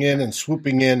coming in and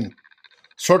swooping in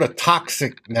sort of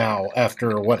toxic now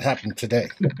after what happened today?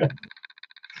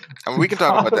 I mean, we can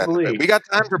talk about that. We got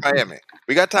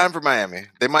time for Miami.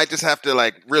 They might just have to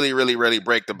like really, really, really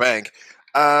break the bank.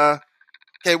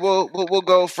 Okay, we'll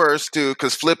go first too,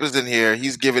 because Flip is in here.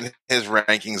 He's given his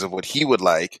rankings of what he would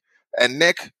like, and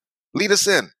Nick, lead us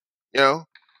in.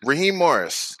 Raheem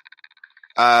Morris.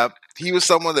 He was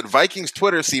someone that Vikings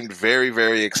Twitter seemed very,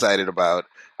 very excited about.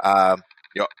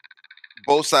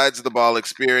 Both sides of the ball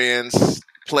experience.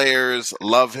 Players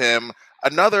love him.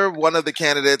 Another one of the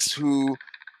candidates who,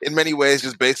 in many ways,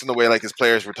 just based on the way like his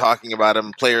players were talking about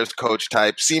him, players coach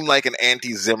type, seemed like an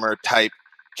anti-Zimmer type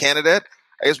candidate.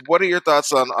 I guess, what are your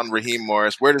thoughts on Raheem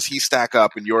Morris? Where does he stack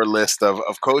up in your list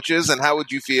of coaches, and how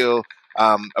would you feel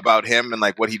about him and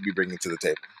like what he'd be bringing to the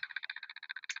table?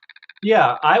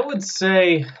 Yeah, I would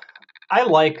say I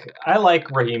like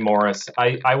Raheem Morris.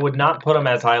 I would not put him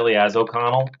as highly as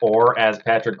O'Connell or as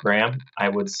Patrick Graham. I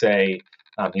would say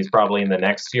he's probably in the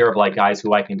next tier of like guys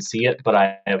who I can see it, but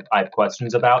I have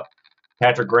questions about.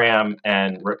 Patrick Graham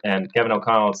and Kevin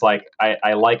O'Connell, it's like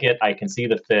I like it. I can see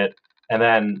the fit. And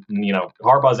then,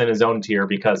 Harbaugh's in his own tier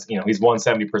because, he's won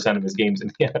 70% of his games in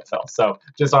the NFL. So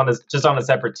just on a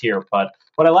separate tier. But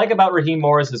what I like about Raheem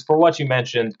Morris is, for what you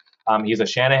mentioned, he's a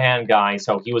Shanahan guy.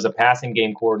 So he was a passing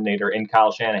game coordinator in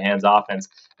Kyle Shanahan's offense.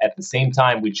 At the same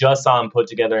time, we just saw him put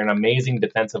together an amazing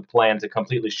defensive plan to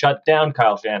completely shut down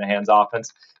Kyle Shanahan's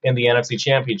offense in the NFC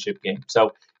Championship game.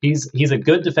 So he's a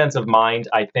good defensive mind.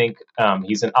 I think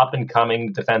he's an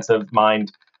up-and-coming defensive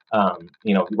mind.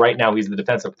 Right now he's the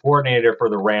defensive coordinator for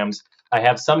the Rams. I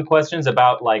have some questions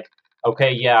about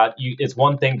it's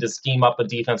one thing to scheme up a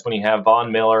defense when you have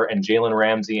Von Miller and Jalen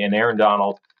Ramsey and Aaron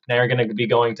Donald. Now you're going to be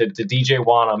going to DJ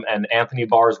Wanham and Anthony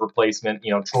Barr's replacement,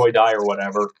 Troy Dye or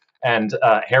whatever, and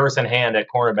Harrison Hand at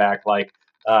cornerback.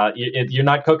 You're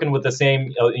not cooking with the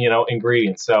same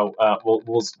ingredients. So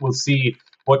we'll see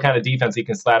what kind of defense he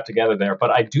can slap together there.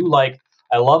 But I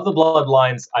love the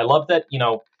bloodlines. I love that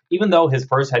even though his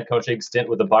first head coaching stint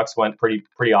with the Bucs went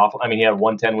pretty awful. I mean, he had a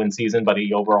 110-win season, but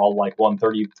he overall won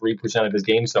 33% of his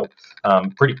games, so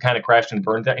pretty kind of crashed and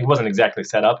burned. He wasn't exactly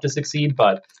set up to succeed,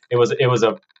 but he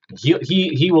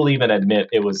will even admit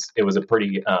it was a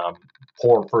pretty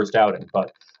poor first outing.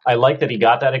 But I like that he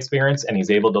got that experience and he's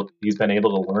been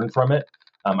able to learn from it.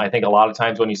 I think a lot of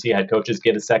times when you see head coaches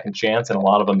get a second chance, and a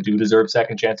lot of them do deserve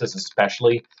second chances,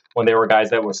 especially when they were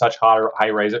guys that were such high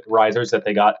risers that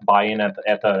they got buy-in at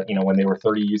the when they were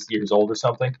 30 years old or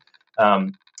something.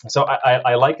 So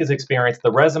I like his experience.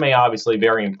 The resume, obviously,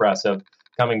 very impressive,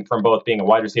 coming from both being a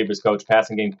wide receivers coach,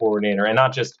 passing game coordinator, and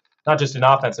not just an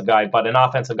offensive guy, but an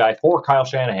offensive guy for Kyle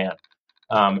Shanahan,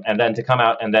 and then to come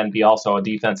out and then be also a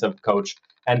defensive coach.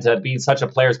 And to be such a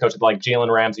player's coach, like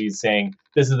Jalen Ramsey is saying,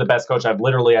 this is the best coach I've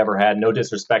literally ever had. No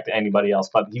disrespect to anybody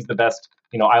else, but he's the best.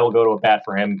 I will go to a bat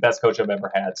for him. Best coach I've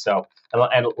ever had. So,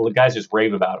 and the guys just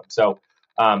rave about him. So,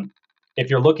 if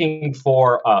you're looking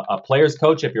for a player's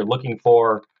coach, if you're looking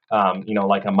for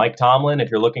Like a Mike Tomlin, if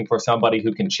you're looking for somebody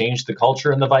who can change the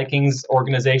culture in the Vikings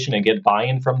organization and get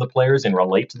buy-in from the players and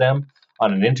relate to them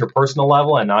on an interpersonal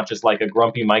level and not just like a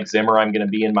grumpy Mike Zimmer, I'm going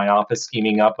to be in my office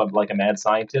scheming up like a mad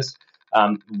scientist,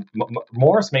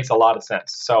 Morris makes a lot of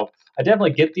sense. So I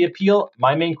definitely get the appeal.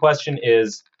 My main question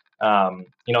is,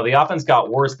 the offense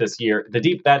got worse this year.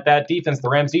 That defense, the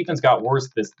Rams defense got worse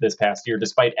this past year,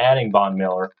 despite adding Von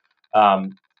Miller.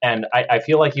 And I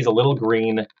feel like he's a little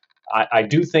green. I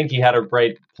do think he had a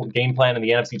great game plan in the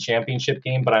NFC Championship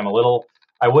game, but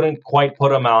I wouldn't quite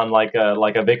put him on like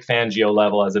a Vic Fangio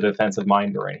level as a defensive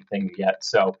mind or anything yet.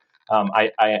 So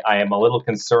I am a little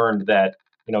concerned that,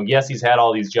 yes, he's had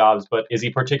all these jobs, but is he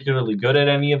particularly good at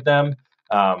any of them?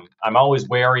 I'm always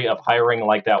wary of hiring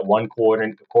like that one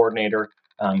coordinator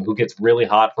who gets really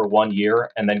hot for 1 year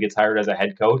and then gets hired as a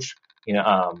head coach.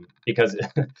 Because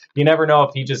you never know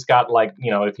if he just got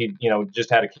if he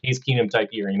just had a Case Keenum type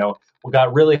year. We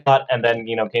got really hot and then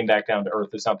came back down to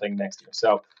earth or something next year.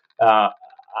 So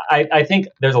I think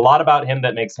there's a lot about him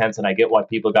that makes sense, and I get why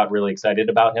people got really excited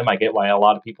about him. I get why a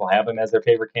lot of people have him as their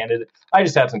favorite candidate. I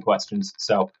just have some questions,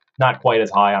 so not quite as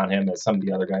high on him as some of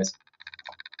the other guys.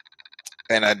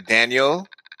 And Daniel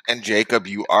and Jacob,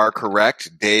 you are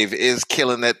correct. Dave is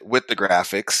killing it with the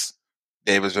graphics.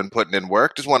 Dave has been putting in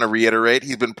work. Just want to reiterate,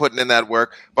 he's been putting in that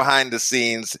work behind the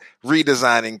scenes,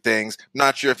 redesigning things.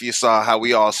 Not sure if you saw how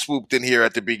we all swooped in here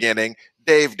at the beginning.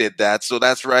 Dave did that, so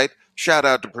that's right. Shout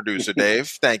out to producer Dave.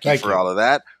 Thank you for all of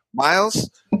that. Miles,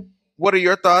 what are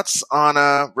your thoughts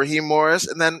on Raheem Morris?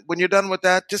 And then when you're done with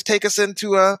that, just take us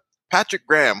into Patrick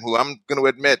Graham, who I'm going to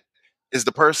admit is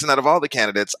the person out of all the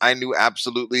candidates I knew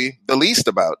absolutely the least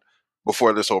about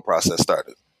before this whole process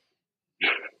started.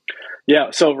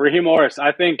 Yeah, so Raheem Morris,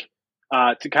 I think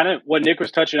to kind of what Nick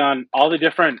was touching on, all the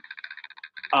different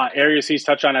areas he's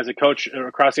touched on as a coach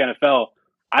across the NFL,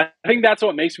 I think that's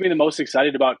what makes me the most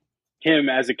excited about him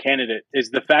as a candidate is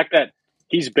the fact that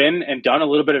he's been and done a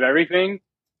little bit of everything.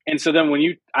 And so then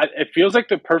it feels like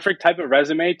the perfect type of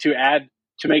resume to add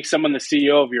to make someone the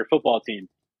CEO of your football team.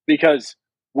 Because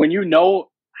when you know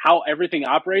how everything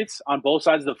operates on both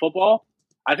sides of the football,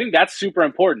 I think that's super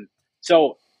important.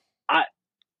 So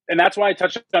and that's why I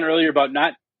touched on earlier about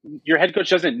your head coach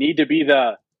doesn't need to be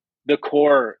the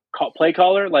core play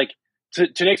caller. Like to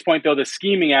Nick's point, though, the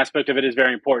scheming aspect of it is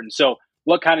very important. So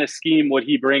what kind of scheme would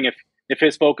he bring if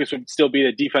his focus would still be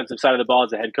the defensive side of the ball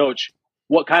as a head coach?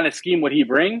 What kind of scheme would he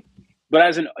bring? But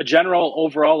as a general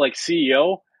overall like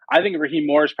CEO, I think Raheem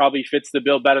Morris probably fits the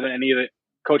bill better than any of the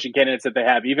coaching candidates that they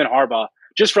have, even Harbaugh,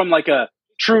 just from like a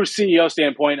true CEO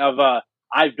standpoint of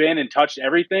I've been and touched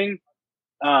everything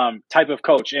type of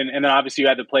coach. And then obviously you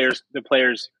had the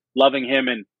players loving him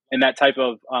and that type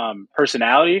of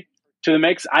personality to the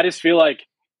mix. I just feel like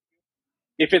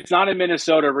if it's not in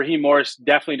Minnesota, Raheem Morris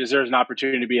definitely deserves an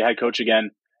opportunity to be a head coach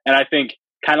again. And I think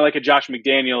kind of like a Josh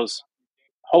McDaniels,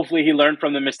 hopefully he learned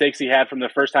from the mistakes he had from the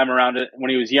first time around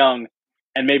when he was young.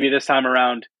 And maybe this time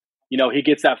around, he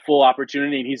gets that full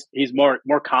opportunity and he's more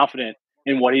confident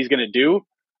in what he's going to do.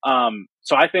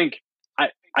 So I think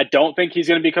I don't think he's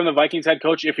going to become the Vikings head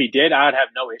coach. If he did, I'd have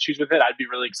no issues with it. I'd be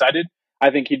really excited.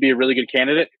 I think he'd be a really good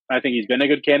candidate. I think he's been a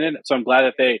good candidate. So I'm glad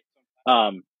that they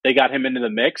got him into the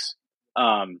mix.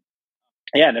 And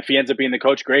if he ends up being the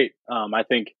coach, great. I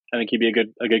think he'd be a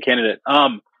good candidate.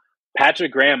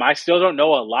 Patrick Graham, I still don't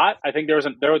know a lot. I think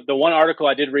the one article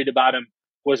I did read about him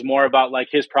was more about like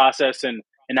his process and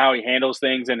how he handles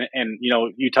things. And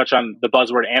you touch on the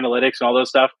buzzword analytics and all those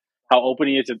stuff, how open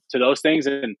he is to those things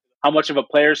and how much of a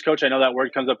player's coach. I know that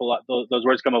word comes up a lot. Those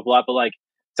words come up a lot, but like,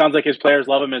 sounds like his players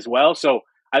love him as well. So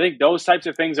I think those types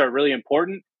of things are really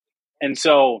important. And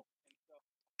so,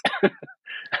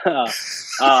 but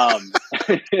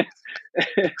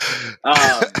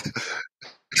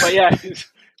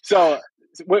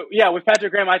yeah, with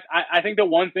Patrick Graham, I think the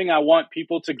one thing I want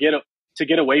people to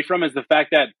get away from is the fact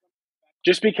that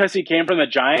just because he came from the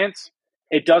Giants,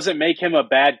 it doesn't make him a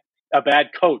bad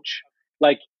coach.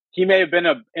 Like, he may have been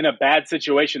in a bad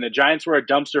situation. The Giants were a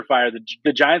dumpster fire.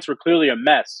 The Giants were clearly a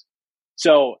mess.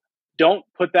 So don't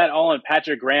put that all on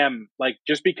Patrick Graham. Like,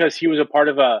 just because he was a part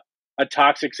of a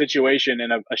toxic situation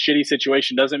and a shitty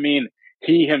situation doesn't mean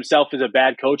he himself is a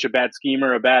bad coach, a bad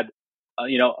schemer, a bad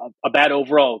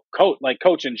overall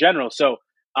coach in general. So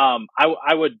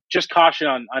I would just caution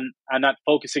on not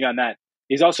focusing on that.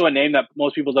 He's also a name that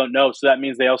most people don't know. So that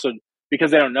means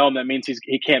because they don't know him, that means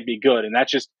he can't be good. And that's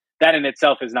just, that in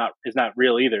itself is not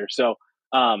real either. So,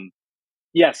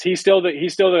 yes, he's still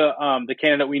the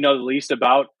candidate we know the least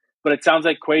about. But it sounds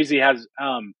like Kwesi has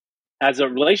a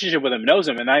relationship with him, knows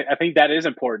him, and I think that is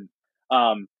important. He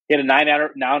had a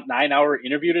 9-hour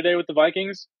interview today with the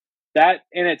Vikings, that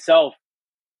in itself,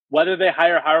 whether they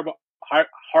hire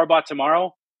Harbaugh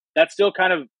tomorrow, that still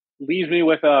kind of leaves me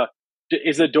with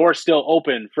is the door still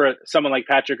open for someone like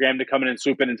Patrick Graham to come in and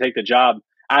swoop in and take the job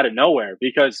out of nowhere?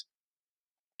 Because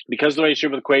of the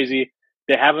relationship with Kwesi,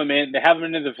 they have him in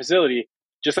the facility,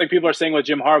 just like people are saying with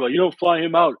Jim Harbaugh. You don't fly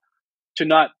him out to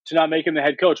not make him the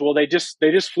head coach. Well, they just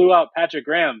flew out Patrick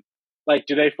Graham. Like,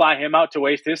 do they fly him out to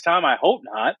waste his time? I hope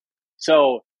not.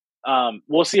 So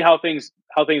we'll see how things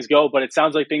go. But it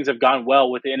sounds like things have gone well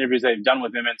with the interviews they've done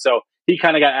with him, and so he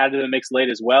kind of got added to the mix late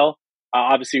as well.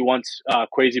 Obviously, once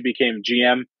Kwesi became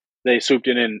GM, they swooped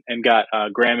in and got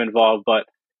Graham involved. But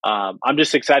I'm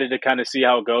just excited to kind of see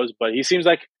how it goes. But he seems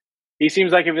like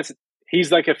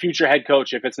he's like a future head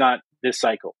coach if it's not this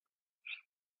cycle.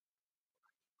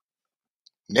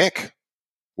 Nick,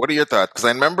 what are your thoughts? Because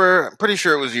I'm pretty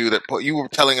sure it was you were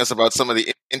telling us about some of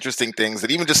the interesting things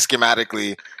that even just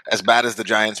schematically, as bad as the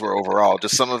Giants were overall,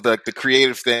 just some of the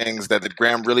creative things that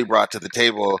Graham really brought to the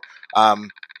table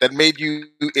that made you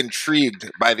intrigued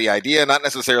by the idea, not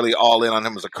necessarily all in on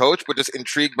him as a coach, but just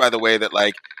intrigued by the way that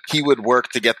like he would work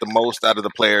to get the most out of the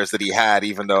players that he had,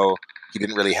 even though he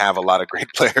didn't really have a lot of great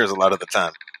players a lot of the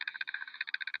time.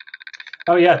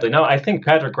 Oh, yeah. No, I think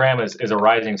Patrick Graham is a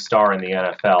rising star in the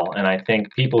NFL. And I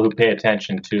think people who pay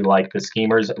attention to like the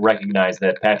schemers recognize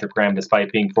that Patrick Graham,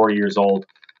 despite being 40 years old,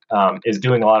 is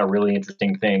doing a lot of really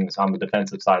interesting things on the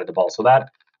defensive side of the ball. So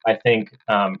that, I think,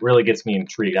 really gets me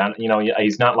intrigued.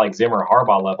 He's not like Zimmer or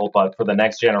Harbaugh level, but for the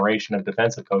next generation of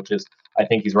defensive coaches, I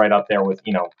think he's right up there with,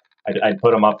 I'd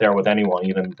put him up there with anyone,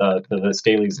 even the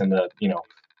Staleys and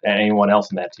anyone else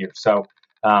in that tier. So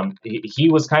he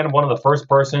was kind of one of the first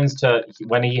persons to,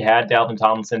 when he had Dalvin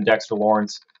Tomlinson, Dexter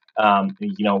Lawrence,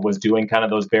 was doing kind of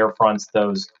those bear fronts,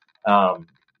 those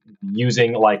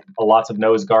using like lots of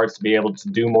nose guards to be able to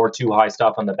do more too high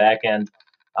stuff on the back end.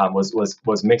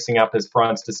 Was mixing up his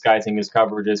fronts, disguising his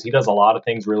coverages. He does a lot of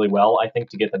things really well, I think,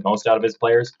 to get the most out of his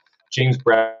players. James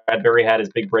Bradbury had his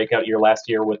big breakout year last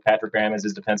year with Patrick Graham as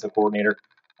his defensive coordinator.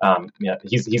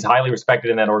 He's highly respected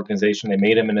in that organization. They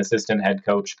made him an assistant head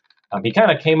coach. He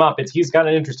kind of came up. He's got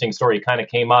an interesting story. He kind of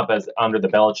came up as under the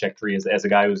Belichick tree as a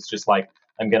guy who's just like,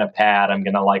 I'm going to pad. I'm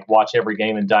going to like watch every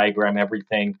game and diagram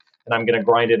everything. And I'm going to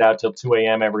grind it out till 2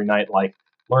 a.m. every night, like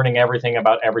learning everything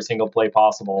about every single play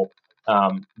possible.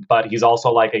 But he's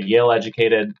also like a Yale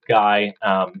educated guy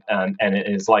and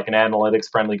is like an analytics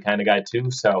friendly kind of guy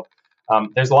too. So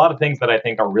there's a lot of things that I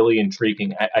think are really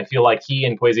intriguing. I feel like he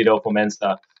and Kwesi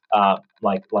Adofo-Mensah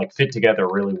like fit together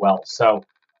really well. So,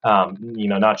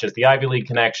 not just the Ivy League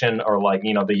connection or like,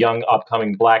 the young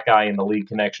upcoming black guy in the league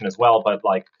connection as well, but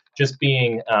like just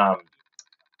being,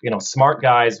 smart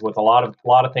guys with a lot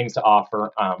of things to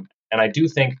offer. And I do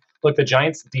think, look, the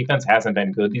Giants defense hasn't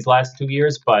been good these last 2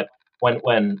 years, but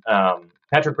when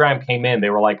Patrick Graham came in, they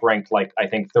were like ranked like, I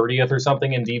think 30th or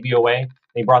something in DVOA.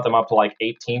 He brought them up to like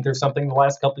 18th or something the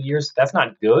last couple of years. That's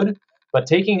not good, but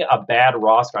taking a bad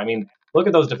roster, I mean, look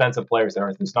at those defensive players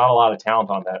there. There's not a lot of talent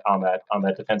on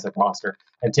that defensive roster.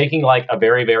 And taking like a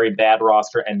very, very bad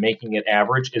roster and making it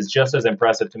average is just as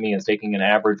impressive to me as taking an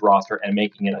average roster and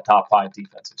making it a top 5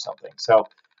 defense or something. So,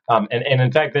 and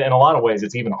in fact, in a lot of ways,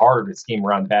 it's even harder to scheme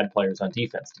around bad players on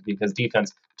defense because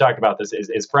defense, we talked about this,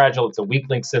 is fragile. It's a weak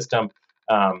link system.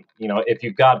 If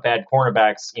you've got bad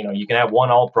cornerbacks, you can have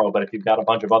one all-pro, but if you've got a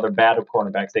bunch of other bad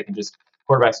cornerbacks,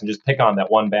 quarterbacks can just pick on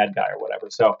that one bad guy or whatever.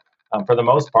 So for the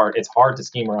most part, it's hard to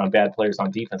scheme around bad players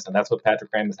on defense, and that's what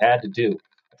Patrick Graham has had to do.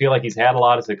 I feel like he's had a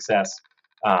lot of success.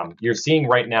 You're seeing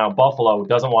right now Buffalo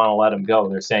doesn't want to let him go.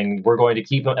 They're saying, we're going to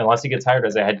keep him unless he gets hired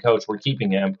as a head coach. We're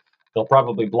keeping him. They'll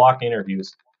probably block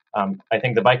interviews. I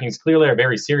think the Vikings clearly are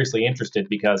very seriously interested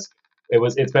because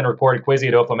it's been recorded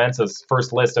Kwesi Adofo-Mensah's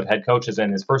first list of head coaches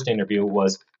in his first interview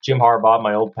was Jim Harbaugh,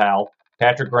 my old pal,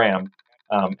 Patrick Graham,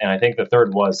 and I think the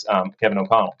third was Kevin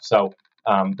O'Connell. So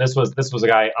this was a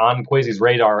guy on Kwesi's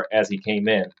radar as he came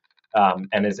in,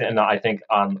 and I think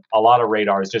on a lot of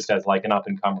radars just as like an up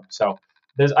and comer. So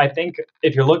I think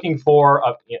if you're looking for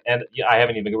and I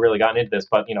haven't even really gotten into this,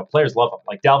 but players love him.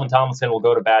 Like Dalvin Tomlinson will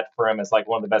go to bat for him as like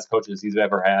one of the best coaches he's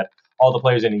ever had. All the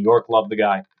players in New York love the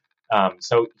guy.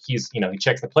 So he's he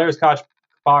checks the players coach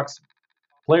box,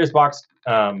 players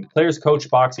coach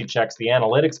box. He checks the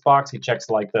analytics box. He checks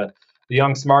like the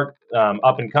young smart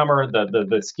up and comer,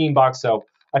 the scheme box. So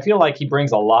I feel like he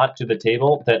brings a lot to the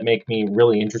table that make me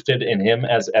really interested in him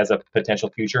as a potential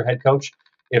future head coach.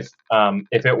 If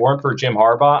it weren't for Jim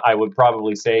Harbaugh, I would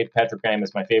probably say Patrick Graham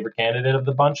is my favorite candidate of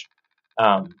the bunch.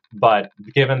 But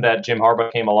given that Jim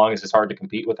Harbaugh came along, it's just hard to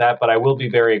compete with that. But I will be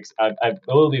very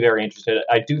interested.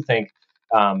 I do think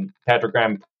Patrick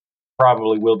Graham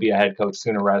probably will be a head coach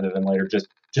sooner rather than later, just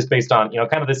just based on,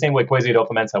 kind of the same way Kwesi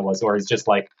Adofo-Mensah was, where he's just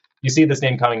like, you see this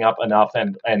name coming up enough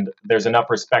and there's enough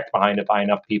respect behind it by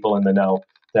enough people in the know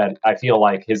that I feel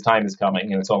like his time is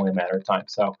coming and it's only a matter of time.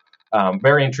 So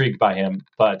very intrigued by him,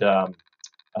 but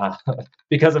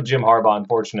because of Jim Harbaugh,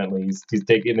 unfortunately, he's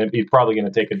probably going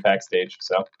to take it backstage.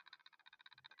 So.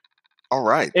 All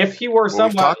right. If he were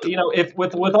someone, if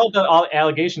with all the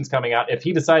allegations coming out, if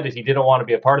he decided he didn't want to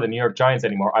be a part of the New York Giants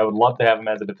anymore, I would love to have him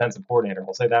as a defensive coordinator.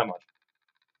 We'll say that much.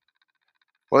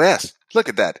 Well, yes. Look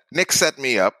at that. Nick set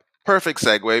me up. Perfect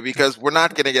segue, because we're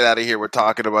not going to get out of here. We're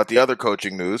talking about the other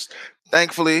coaching news.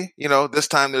 Thankfully, this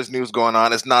time there's news going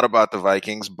on. It's not about the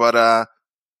Vikings, but,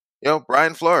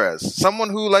 Brian Flores, someone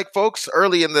who, like, folks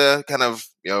early in the kind of,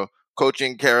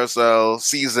 coaching carousel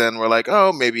season were like,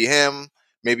 oh, maybe him.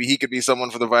 Maybe he could be someone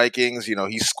for the Vikings.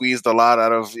 He squeezed a lot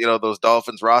out of, those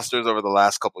Dolphins rosters over the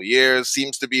last couple of years.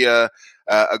 Seems to be a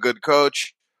good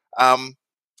coach. And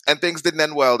things didn't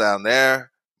end well down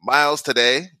there. Miles,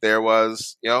 today, there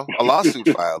was, a lawsuit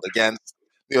filed against,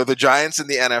 the Giants in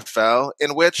the NFL,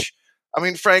 in which,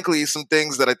 frankly, some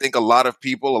things that I think a lot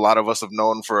of us have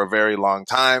known for a very long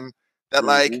time,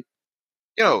 that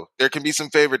there can be some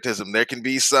favoritism. There can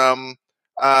be some,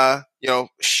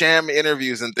 sham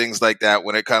interviews and things like that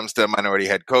when it comes to minority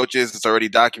head coaches. It's already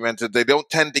documented. They don't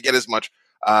tend to get as much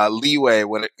leeway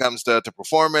when it comes to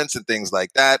performance and things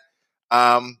like that.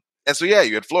 And so, you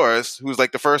had Flores, who's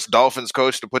like the first Dolphins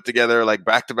coach to put together like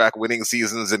back-to-back winning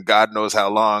seasons and God knows how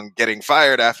long, getting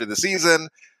fired after the season.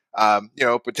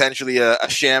 Potentially a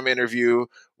sham interview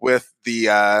with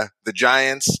the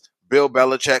Giants. Bill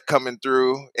Belichick coming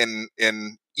through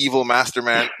in evil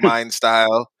mastermind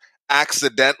style,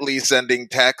 accidentally sending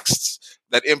texts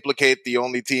that implicate the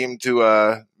only team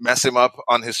to mess him up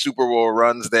on his Super Bowl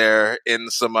runs there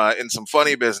in some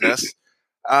funny business.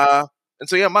 And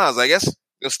so, Miles, I guess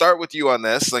we'll start with you on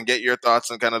this and get your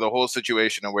thoughts on kind of the whole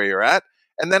situation and where you're at.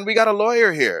 And then we got a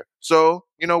lawyer here. So,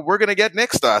 we're going to get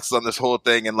Nick's thoughts on this whole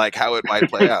thing and like how it might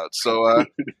play out. So,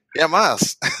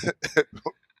 Miles,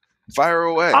 fire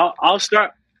away. I'll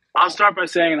start by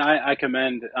saying I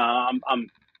commend, I'm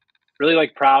really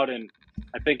like proud, and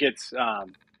I think it's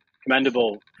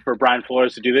commendable for Brian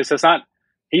Flores to do this.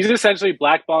 He's essentially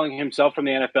blackballing himself from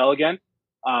the NFL again.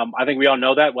 I think we all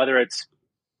know that, whether it's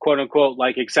quote unquote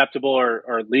like acceptable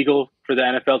or legal for the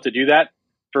NFL to do that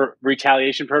for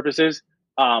retaliation purposes.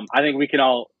 I think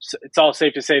it's all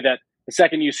safe to say that the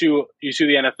second you sue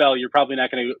the NFL, you're probably not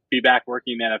going to be back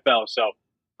working in the NFL. So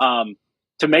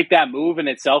to make that move in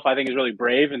itself, I think is really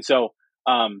brave. And so,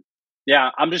 I'm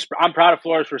proud of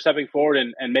Flores for stepping forward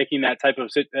and making that type of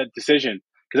decision,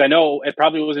 because I know it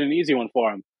probably wasn't an easy one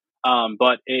for him.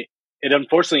 But it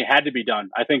unfortunately had to be done.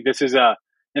 I think this is an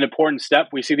important step.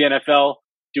 We see the NFL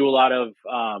do a lot of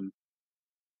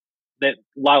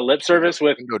lip service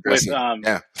with window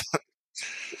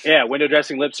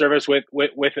dressing, lip service with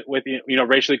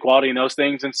racial equality and those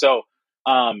things. And so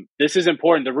this is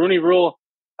important. The Rooney Rule,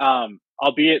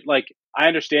 albeit like I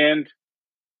understand,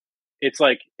 it's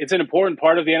an important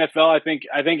part of the NFL. I think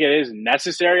it is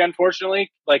necessary.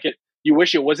 Unfortunately, you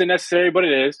wish it wasn't necessary, but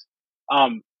it is.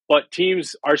 But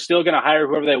teams are still going to hire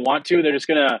whoever they want to.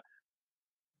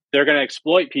 They're going to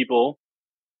exploit people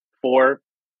for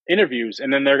interviews,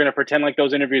 and then they're going to pretend like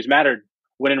those interviews mattered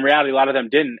when in reality a lot of them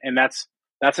didn't. And that's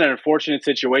an unfortunate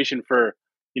situation for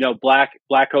black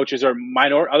coaches or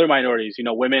other minorities,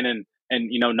 women and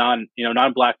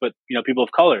non-black, but people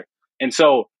of color. And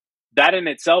so that in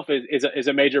itself is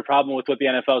a major problem with what the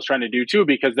NFL is trying to do too,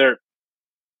 because their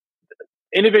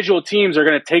individual teams are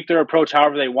going to take their approach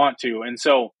however they want to. And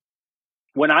so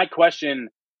when I question,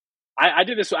 I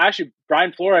did this actually,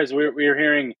 Brian Flores, we were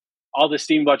hearing all this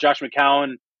steam about Josh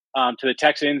McCown to the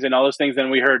Texans and all those things. Then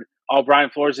we heard, Brian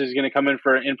Flores is going to come in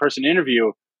for an in-person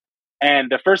interview. And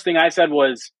the first thing I said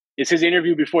was, is his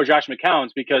interview before Josh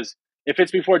McCown's? Because if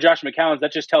it's before Josh McCown's,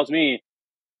 that just tells me,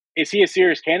 is he a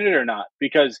serious candidate or not?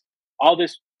 Because all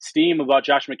this steam about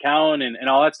Josh McCown and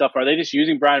all that stuff, are they just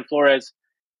using Brian Flores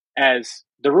as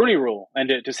the Rooney Rule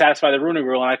and to satisfy the Rooney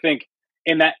Rule? And I think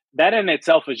in that in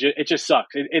itself it just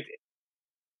sucks.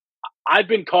 I've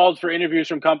been called for interviews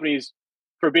from companies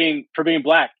for being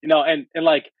black, and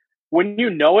like when you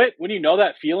know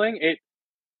that feeling,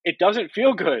 it doesn't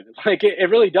feel good. Like it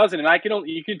really doesn't. And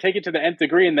you can take it to the nth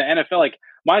degree in the NFL. Like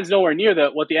mine's nowhere near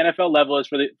what the NFL level is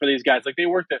for these guys. Like they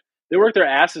work their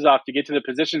asses off to get to the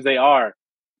positions they are,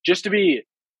 just to be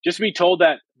told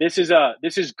that this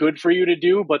is good for you to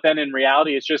do, but then in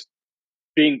reality it's just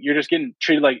you're just getting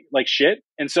treated like shit.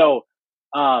 And so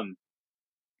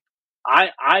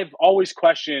I've always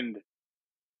questioned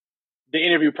the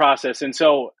interview process. And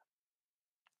so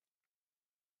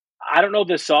I don't know if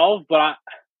this solved, but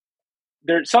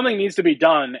something needs to be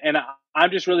done, and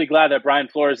I'm just really glad that Brian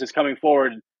Flores is coming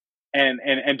forward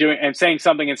and doing and saying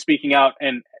something and speaking out.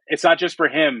 And it's not just for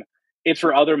him; it's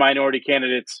for other minority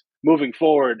candidates moving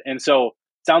forward. And so,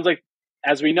 it sounds like,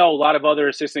 as we know, a lot of other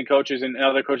assistant coaches and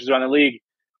other coaches around the league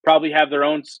probably have their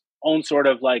own sort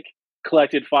of like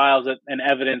collected files and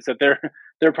evidence that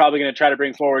they're probably going to try to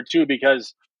bring forward too,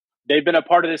 because they've been a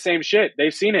part of the same shit.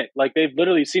 They've seen it. Like, they've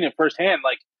literally seen it firsthand.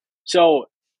 Like, so,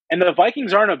 and the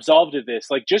Vikings aren't absolved of this.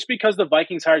 Like, just because the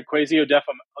Vikings hired Kwesi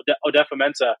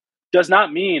Odefa-Mensah does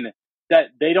not mean that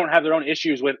they don't have their own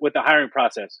issues with the hiring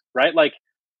process, right? Like,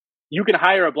 you can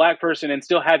hire a black person and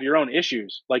still have your own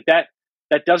issues. Like, that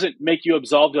doesn't make you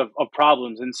absolved of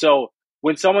problems. And so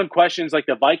when someone questions like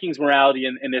the Vikings morality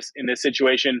in this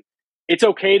situation, it's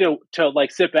okay to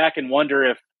like sit back and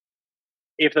wonder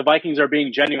if the Vikings are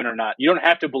being genuine or not. You don't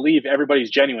have to believe everybody's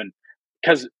genuine,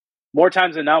 because more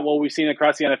times than not, what we've seen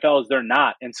across the NFL is they're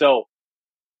not. And so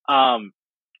I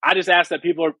just ask that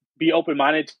people be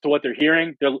open-minded to what they're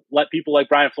hearing. They'll let people like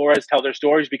Brian Flores tell their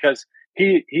stories, because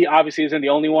he obviously isn't the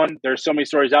only one. There's so many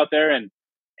stories out there, and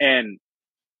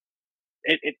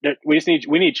we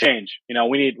need change. You know,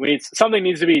 we need something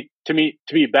needs to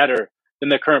be better than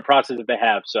the current process that they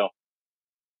have. So,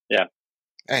 yeah.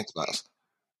 Thanks, Miles.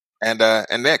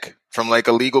 And Nick, from like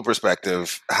a legal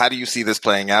perspective, how do you see this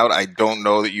playing out? I don't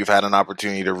know that you've had an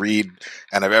opportunity to read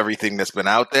and of everything that's been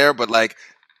out there, but like,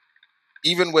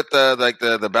 even with the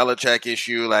Belichick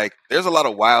issue, like, there's a lot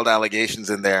of wild allegations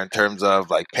in there in terms of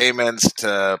like payments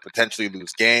to potentially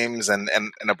lose games and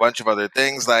a bunch of other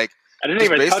things. Like, I didn't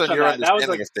even based touch on on your that. understanding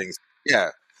That was of things,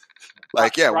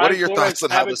 what are your thoughts on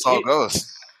how this all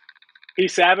goes? He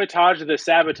sabotaged the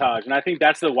sabotage, and I think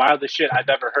that's the wildest shit I've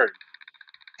ever heard.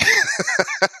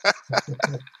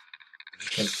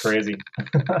 That's crazy.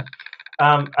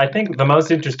 I think the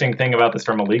most interesting thing about this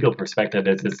from a legal perspective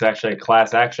is it's actually a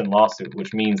class action lawsuit,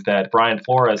 which means that Brian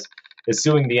Flores is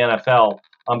suing the NFL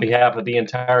on behalf of the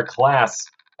entire class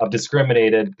of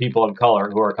discriminated people of color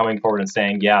who are coming forward and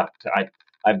saying, yeah,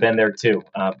 I've been there too.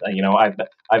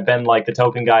 I've been like the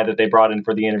token guy that they brought in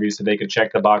for the interview so they could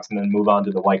check the box and then move on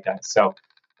to the white guys. So,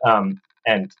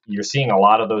 and you're seeing a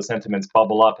lot of those sentiments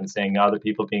bubble up and saying other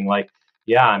people being like,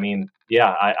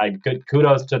 good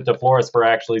kudos to Flores for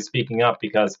actually speaking up,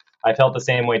 because I felt the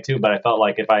same way too. But I felt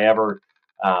like if I ever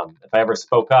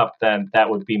spoke up, then that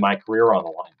would be my career on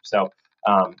the line. So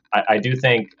I do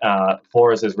think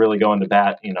Flores is really going to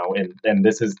bat, and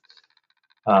this is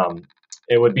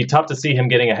it would be tough to see him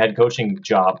getting a head coaching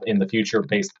job in the future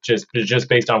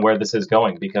based on where this is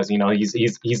going, because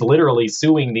he's literally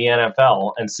suing the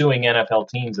NFL and suing NFL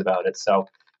teams about it. So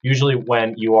usually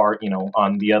when you are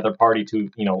on the other party to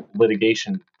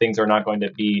litigation, things are not going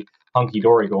to be hunky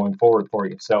dory going forward for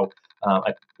you. So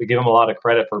I give him a lot of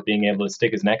credit for being able to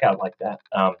stick his neck out like that.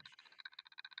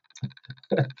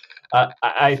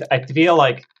 I feel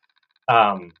like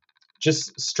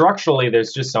just structurally,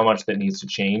 there's just so much that needs to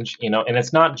change, and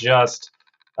it's not just,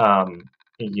 John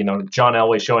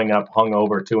Elway showing up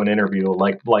hungover to an interview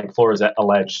like Flores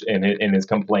alleged in his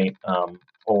complaint,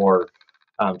 or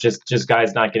just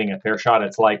guys not getting a fair shot.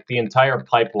 It's like the entire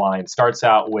pipeline starts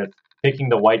out with picking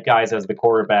the white guys as the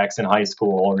quarterbacks in high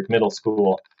school or middle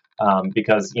school,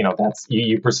 because that's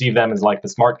you perceive them as like the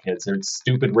smart kids. They're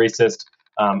stupid, racist,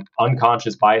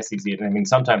 unconscious biases. Even, I mean,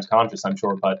 sometimes conscious, I'm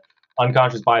sure, but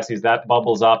unconscious biases that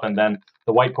bubbles up, and then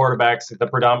the white quarterbacks, the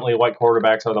predominantly white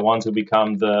quarterbacks, are the ones who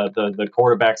become the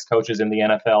quarterbacks coaches in the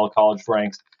NFL college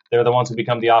ranks. They're the ones who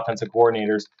become the offensive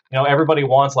coordinators. Everybody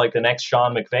wants like the next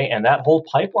Sean McVay, and that whole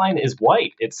pipeline is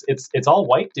white. It's all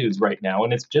white dudes right now,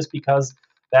 and it's just because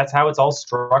that's how it's all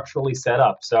structurally set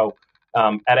up. So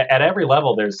at every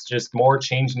level, there's just more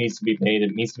change needs to be made.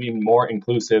 It needs to be more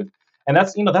inclusive, and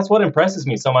that's what impresses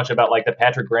me so much about like the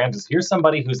Patrick Grahams is here's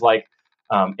somebody who's like,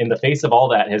 in the face of all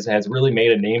that, has really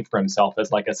made a name for himself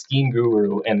as like a scheme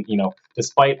guru, and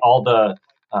despite all the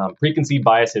preconceived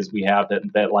biases we have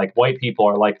that like white people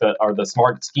are the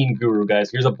smart scheme guru guys.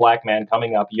 Here's a black man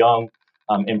coming up, young,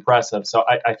 impressive. So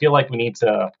I feel like we need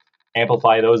to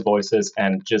amplify those voices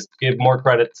and just give more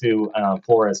credit to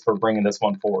Flores for bringing this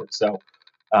one forward. So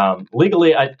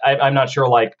legally, I'm not sure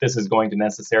like this is going to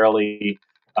necessarily.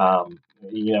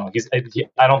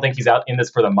 I don't think he's out in this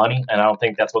for the money, and I don't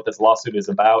think that's what this lawsuit is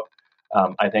about.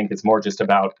 I think it's more just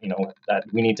about, that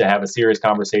we need to have a serious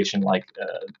conversation, like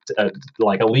a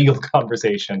legal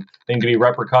conversation. There need to be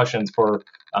repercussions for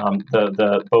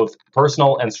the both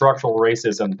personal and structural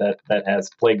racism that has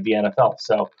plagued the NFL.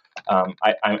 So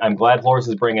I'm glad Flores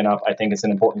is bringing it up. I think it's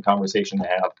an important conversation to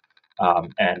have,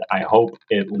 and I hope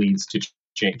it leads to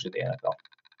change in the NFL.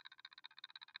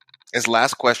 His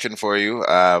last question for you,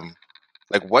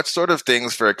 like what sort of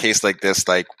things for a case like this,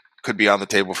 like could be on the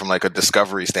table from like a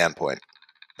discovery standpoint?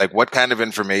 Like what kind of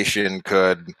information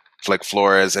could like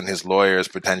Flores and his lawyers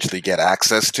potentially get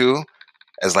access to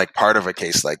as like part of a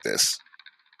case like this?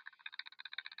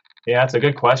 Yeah, it's a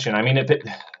good question. I mean,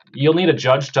 you'll need a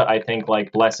judge to, I think,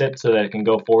 like bless it so that it can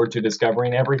go forward to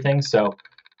discovering everything. So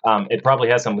it probably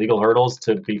has some legal hurdles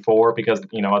before because,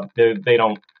 you know, they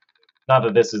don't, not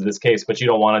that this is this case, but you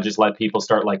don't want to just let people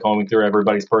start like combing through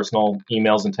everybody's personal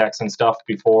emails and texts and stuff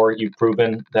before you've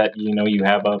proven that, you know, you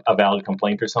have a valid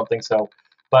complaint or something. So,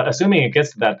 but assuming it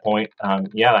gets to that point,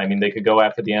 yeah, I mean, they could go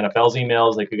after the NFL's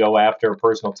emails, they could go after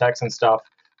personal texts and stuff.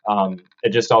 It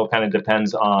just all kind of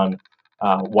depends on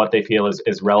what they feel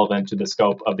is relevant to the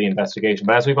scope of the investigation.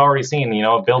 But as we've already seen, you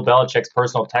know, Bill Belichick's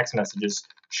personal text messages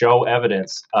show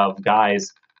evidence of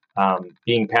guys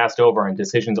being passed over and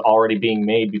decisions already being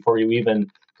made before you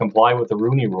even comply with the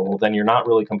Rooney Rule. Then you're not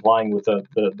really complying with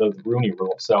the Rooney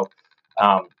Rule. So,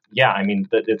 yeah, I mean,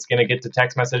 it's going to get to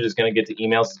text messages, it's going to get to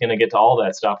emails, it's going to get to all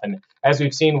that stuff. And as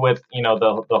we've seen with, you know,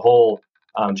 the whole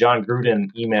John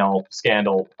Gruden email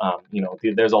scandal, you know,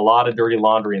 there's a lot of dirty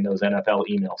laundry in those NFL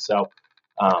emails. So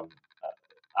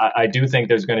I do think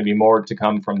there's going to be more to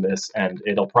come from this, and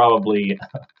it'll probably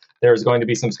there's going to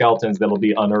be some skeletons that'll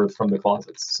be unearthed from the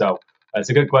closets. So it's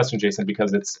a good question, Jason,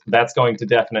 because that's going to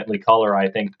definitely color, I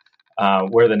think,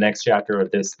 where the next chapter of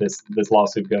this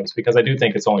lawsuit goes. Because I do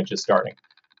think it's only just starting.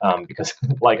 Because,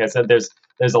 like I said, there's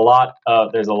a lot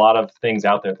of things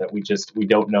out there that we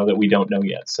don't know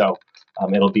yet. So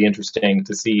it'll be interesting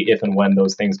to see if and when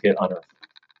those things get unearthed.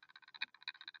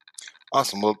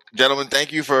 Awesome. Well, gentlemen,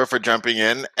 thank you for jumping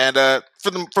in. And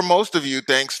for most of you,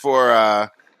 thanks for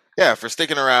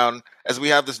sticking around as we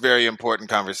have this very important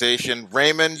conversation.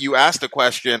 Raymond, you asked a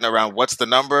question around what's the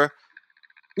number.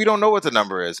 We don't know what the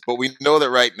number is, but we know that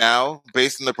right now,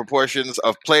 based on the proportions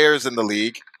of players in the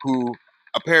league who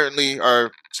apparently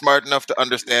are smart enough to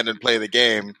understand and play the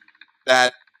game,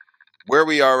 that where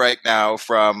we are right now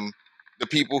from the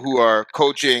people who are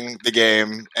coaching the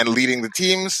game and leading the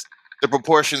teams, the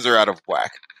proportions are out of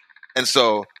whack. And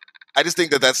so I just think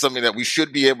that that's something that we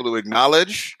should be able to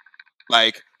acknowledge,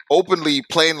 like openly,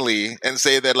 plainly, and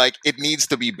say that like it needs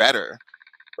to be better,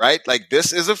 right? Like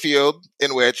this is a field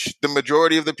in which the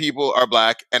majority of the people are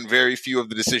black and very few of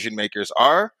the decision makers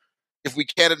are. If we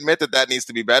can't admit that that needs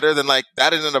to be better, then like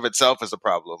that in and of itself is a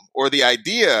problem. Or the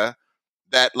idea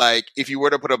that like if you were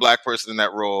to put a black person in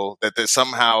that role, that this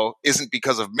somehow isn't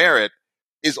because of merit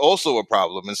is also a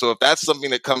problem. And so if that's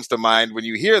something that comes to mind when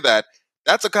you hear that,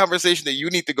 that's a conversation that you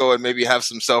need to go and maybe have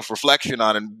some self-reflection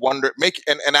on and wonder,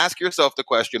 and ask yourself the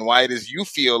question why it is you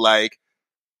feel like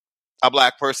a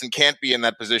black person can't be in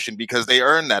that position because they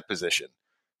earn that position.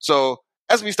 So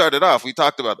as we started off, we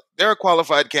talked about there are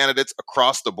qualified candidates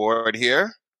across the board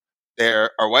here. There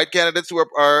are white candidates who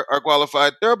are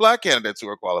qualified. There are black candidates who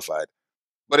are qualified.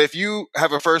 But if you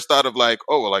have a first thought of like,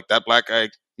 oh, well, like that black guy,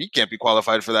 he can't be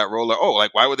qualified for that role. Or, oh,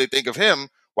 like, why would they think of him?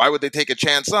 Why would they take a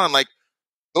chance on? Like,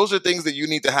 those are things that you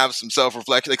need to have some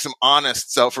self-reflection, like some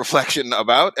honest self-reflection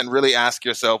about and really ask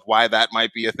yourself why that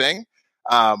might be a thing.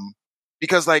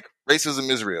 Because like racism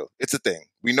is real. It's a thing.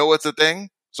 We know it's a thing.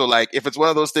 So like, if it's one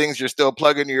of those things you're still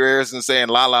plugging your ears and saying,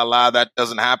 la, la, la, that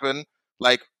doesn't happen.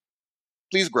 Like,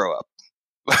 please grow up.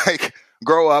 Like,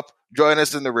 grow up, join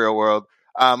us in the real world.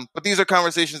 But these are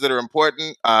conversations that are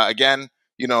important. Again,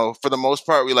 you know, for the most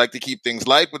part, we like to keep things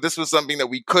light, but this was something that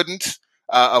we couldn't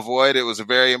avoid. It was a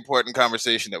very important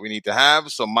conversation that we need to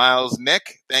have. So Miles,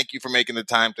 Nick, thank you for making the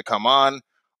time to come on.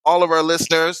 All of our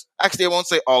listeners, actually, I won't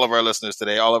say all of our listeners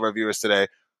today, all of our viewers today.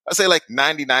 I'll say like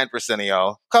 99% of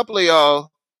y'all. A couple of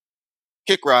y'all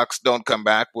kick rocks, don't come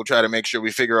back. We'll try to make sure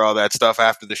we figure all that stuff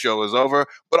after the show is over.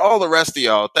 But all the rest of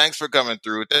y'all, thanks for coming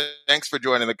through. Thanks for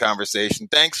joining the conversation.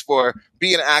 Thanks for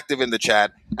being active in the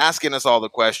chat, asking us all the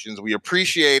questions. We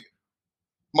appreciate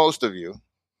most of you.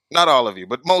 Not all of you,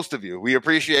 but most of you. We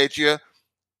appreciate you.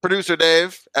 Producer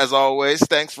Dave, as always,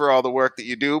 thanks for all the work that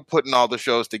you do, putting all the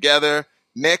shows together.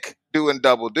 Nick, doing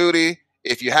double duty.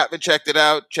 If you haven't checked it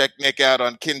out, check Nick out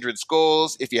on Kindred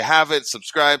Skulls. If you haven't,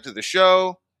 subscribe to the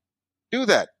show. Do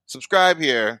that. Subscribe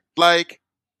here. Like,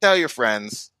 tell your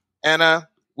friends. And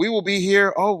we will be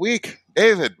here all week.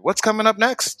 David, what's coming up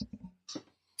next?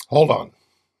 Hold on.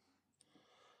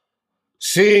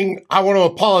 I want to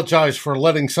apologize for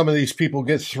letting some of these people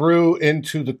get through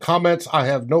into the comments. I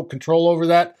have no control over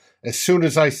that. As soon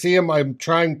as I see them, I'm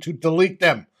trying to delete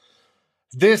them.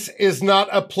 This is not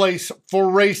a place for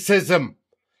racism.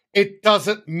 It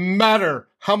doesn't matter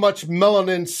how much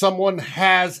melanin someone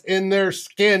has in their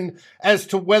skin as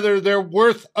to whether they're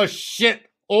worth a shit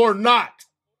or not.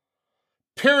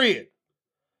 period.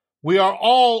 We are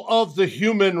all of the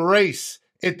human race.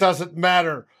 It doesn't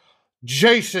matter.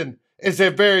 Jason is a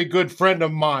very good friend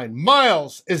of mine.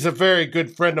 Miles is a very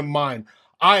good friend of mine.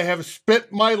 I have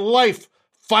spent my life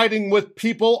fighting with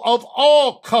people of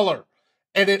all color,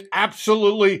 and it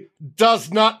absolutely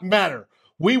does not matter.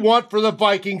 We want for the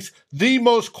Vikings the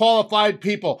most qualified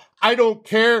people. I don't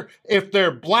care if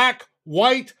they're black,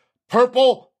 white,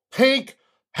 purple, pink,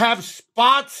 have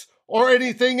spots, or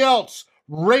anything else.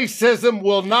 Racism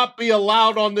will not be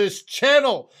allowed on this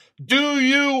channel. Do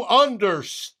you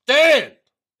understand?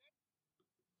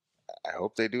 I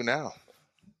hope they do now.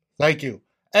 Thank you.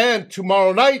 And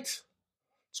tomorrow night,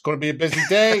 it's going to be a busy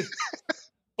day,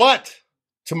 but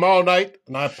tomorrow night,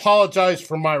 and I apologize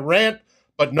for my rant,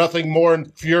 but nothing more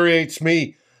infuriates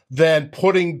me than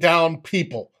putting down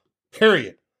people,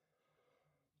 period.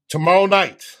 Tomorrow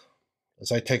night,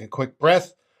 as I take a quick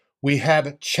breath, we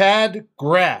have Chad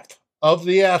Graff of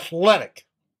The Athletic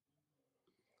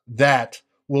that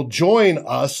will join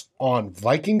us on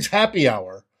Vikings Happy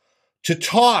Hour to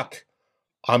talk,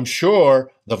 I'm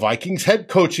sure, the Vikings head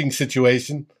coaching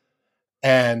situation,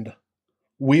 and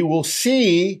we will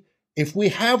see if we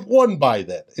have one by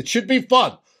then. It should be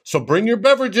fun. So bring your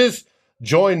beverages,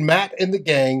 join Matt and the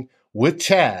gang with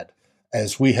Chad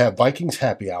as we have Vikings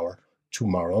Happy Hour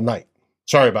tomorrow night.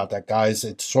 Sorry about that, guys.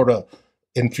 It sort of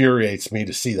infuriates me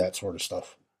to see that sort of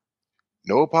stuff.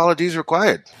 No apologies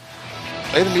required.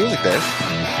 Play the music, Dave.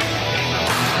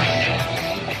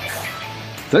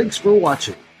 Thanks for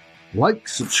watching. Like,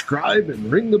 subscribe,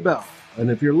 and ring the bell. And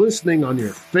if you're listening on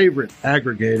your favorite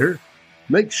aggregator,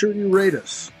 make sure you rate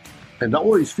us. And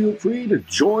always feel free to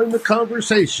join the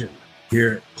conversation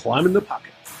here at Climbing the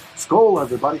Pocket. Skol,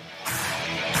 everybody.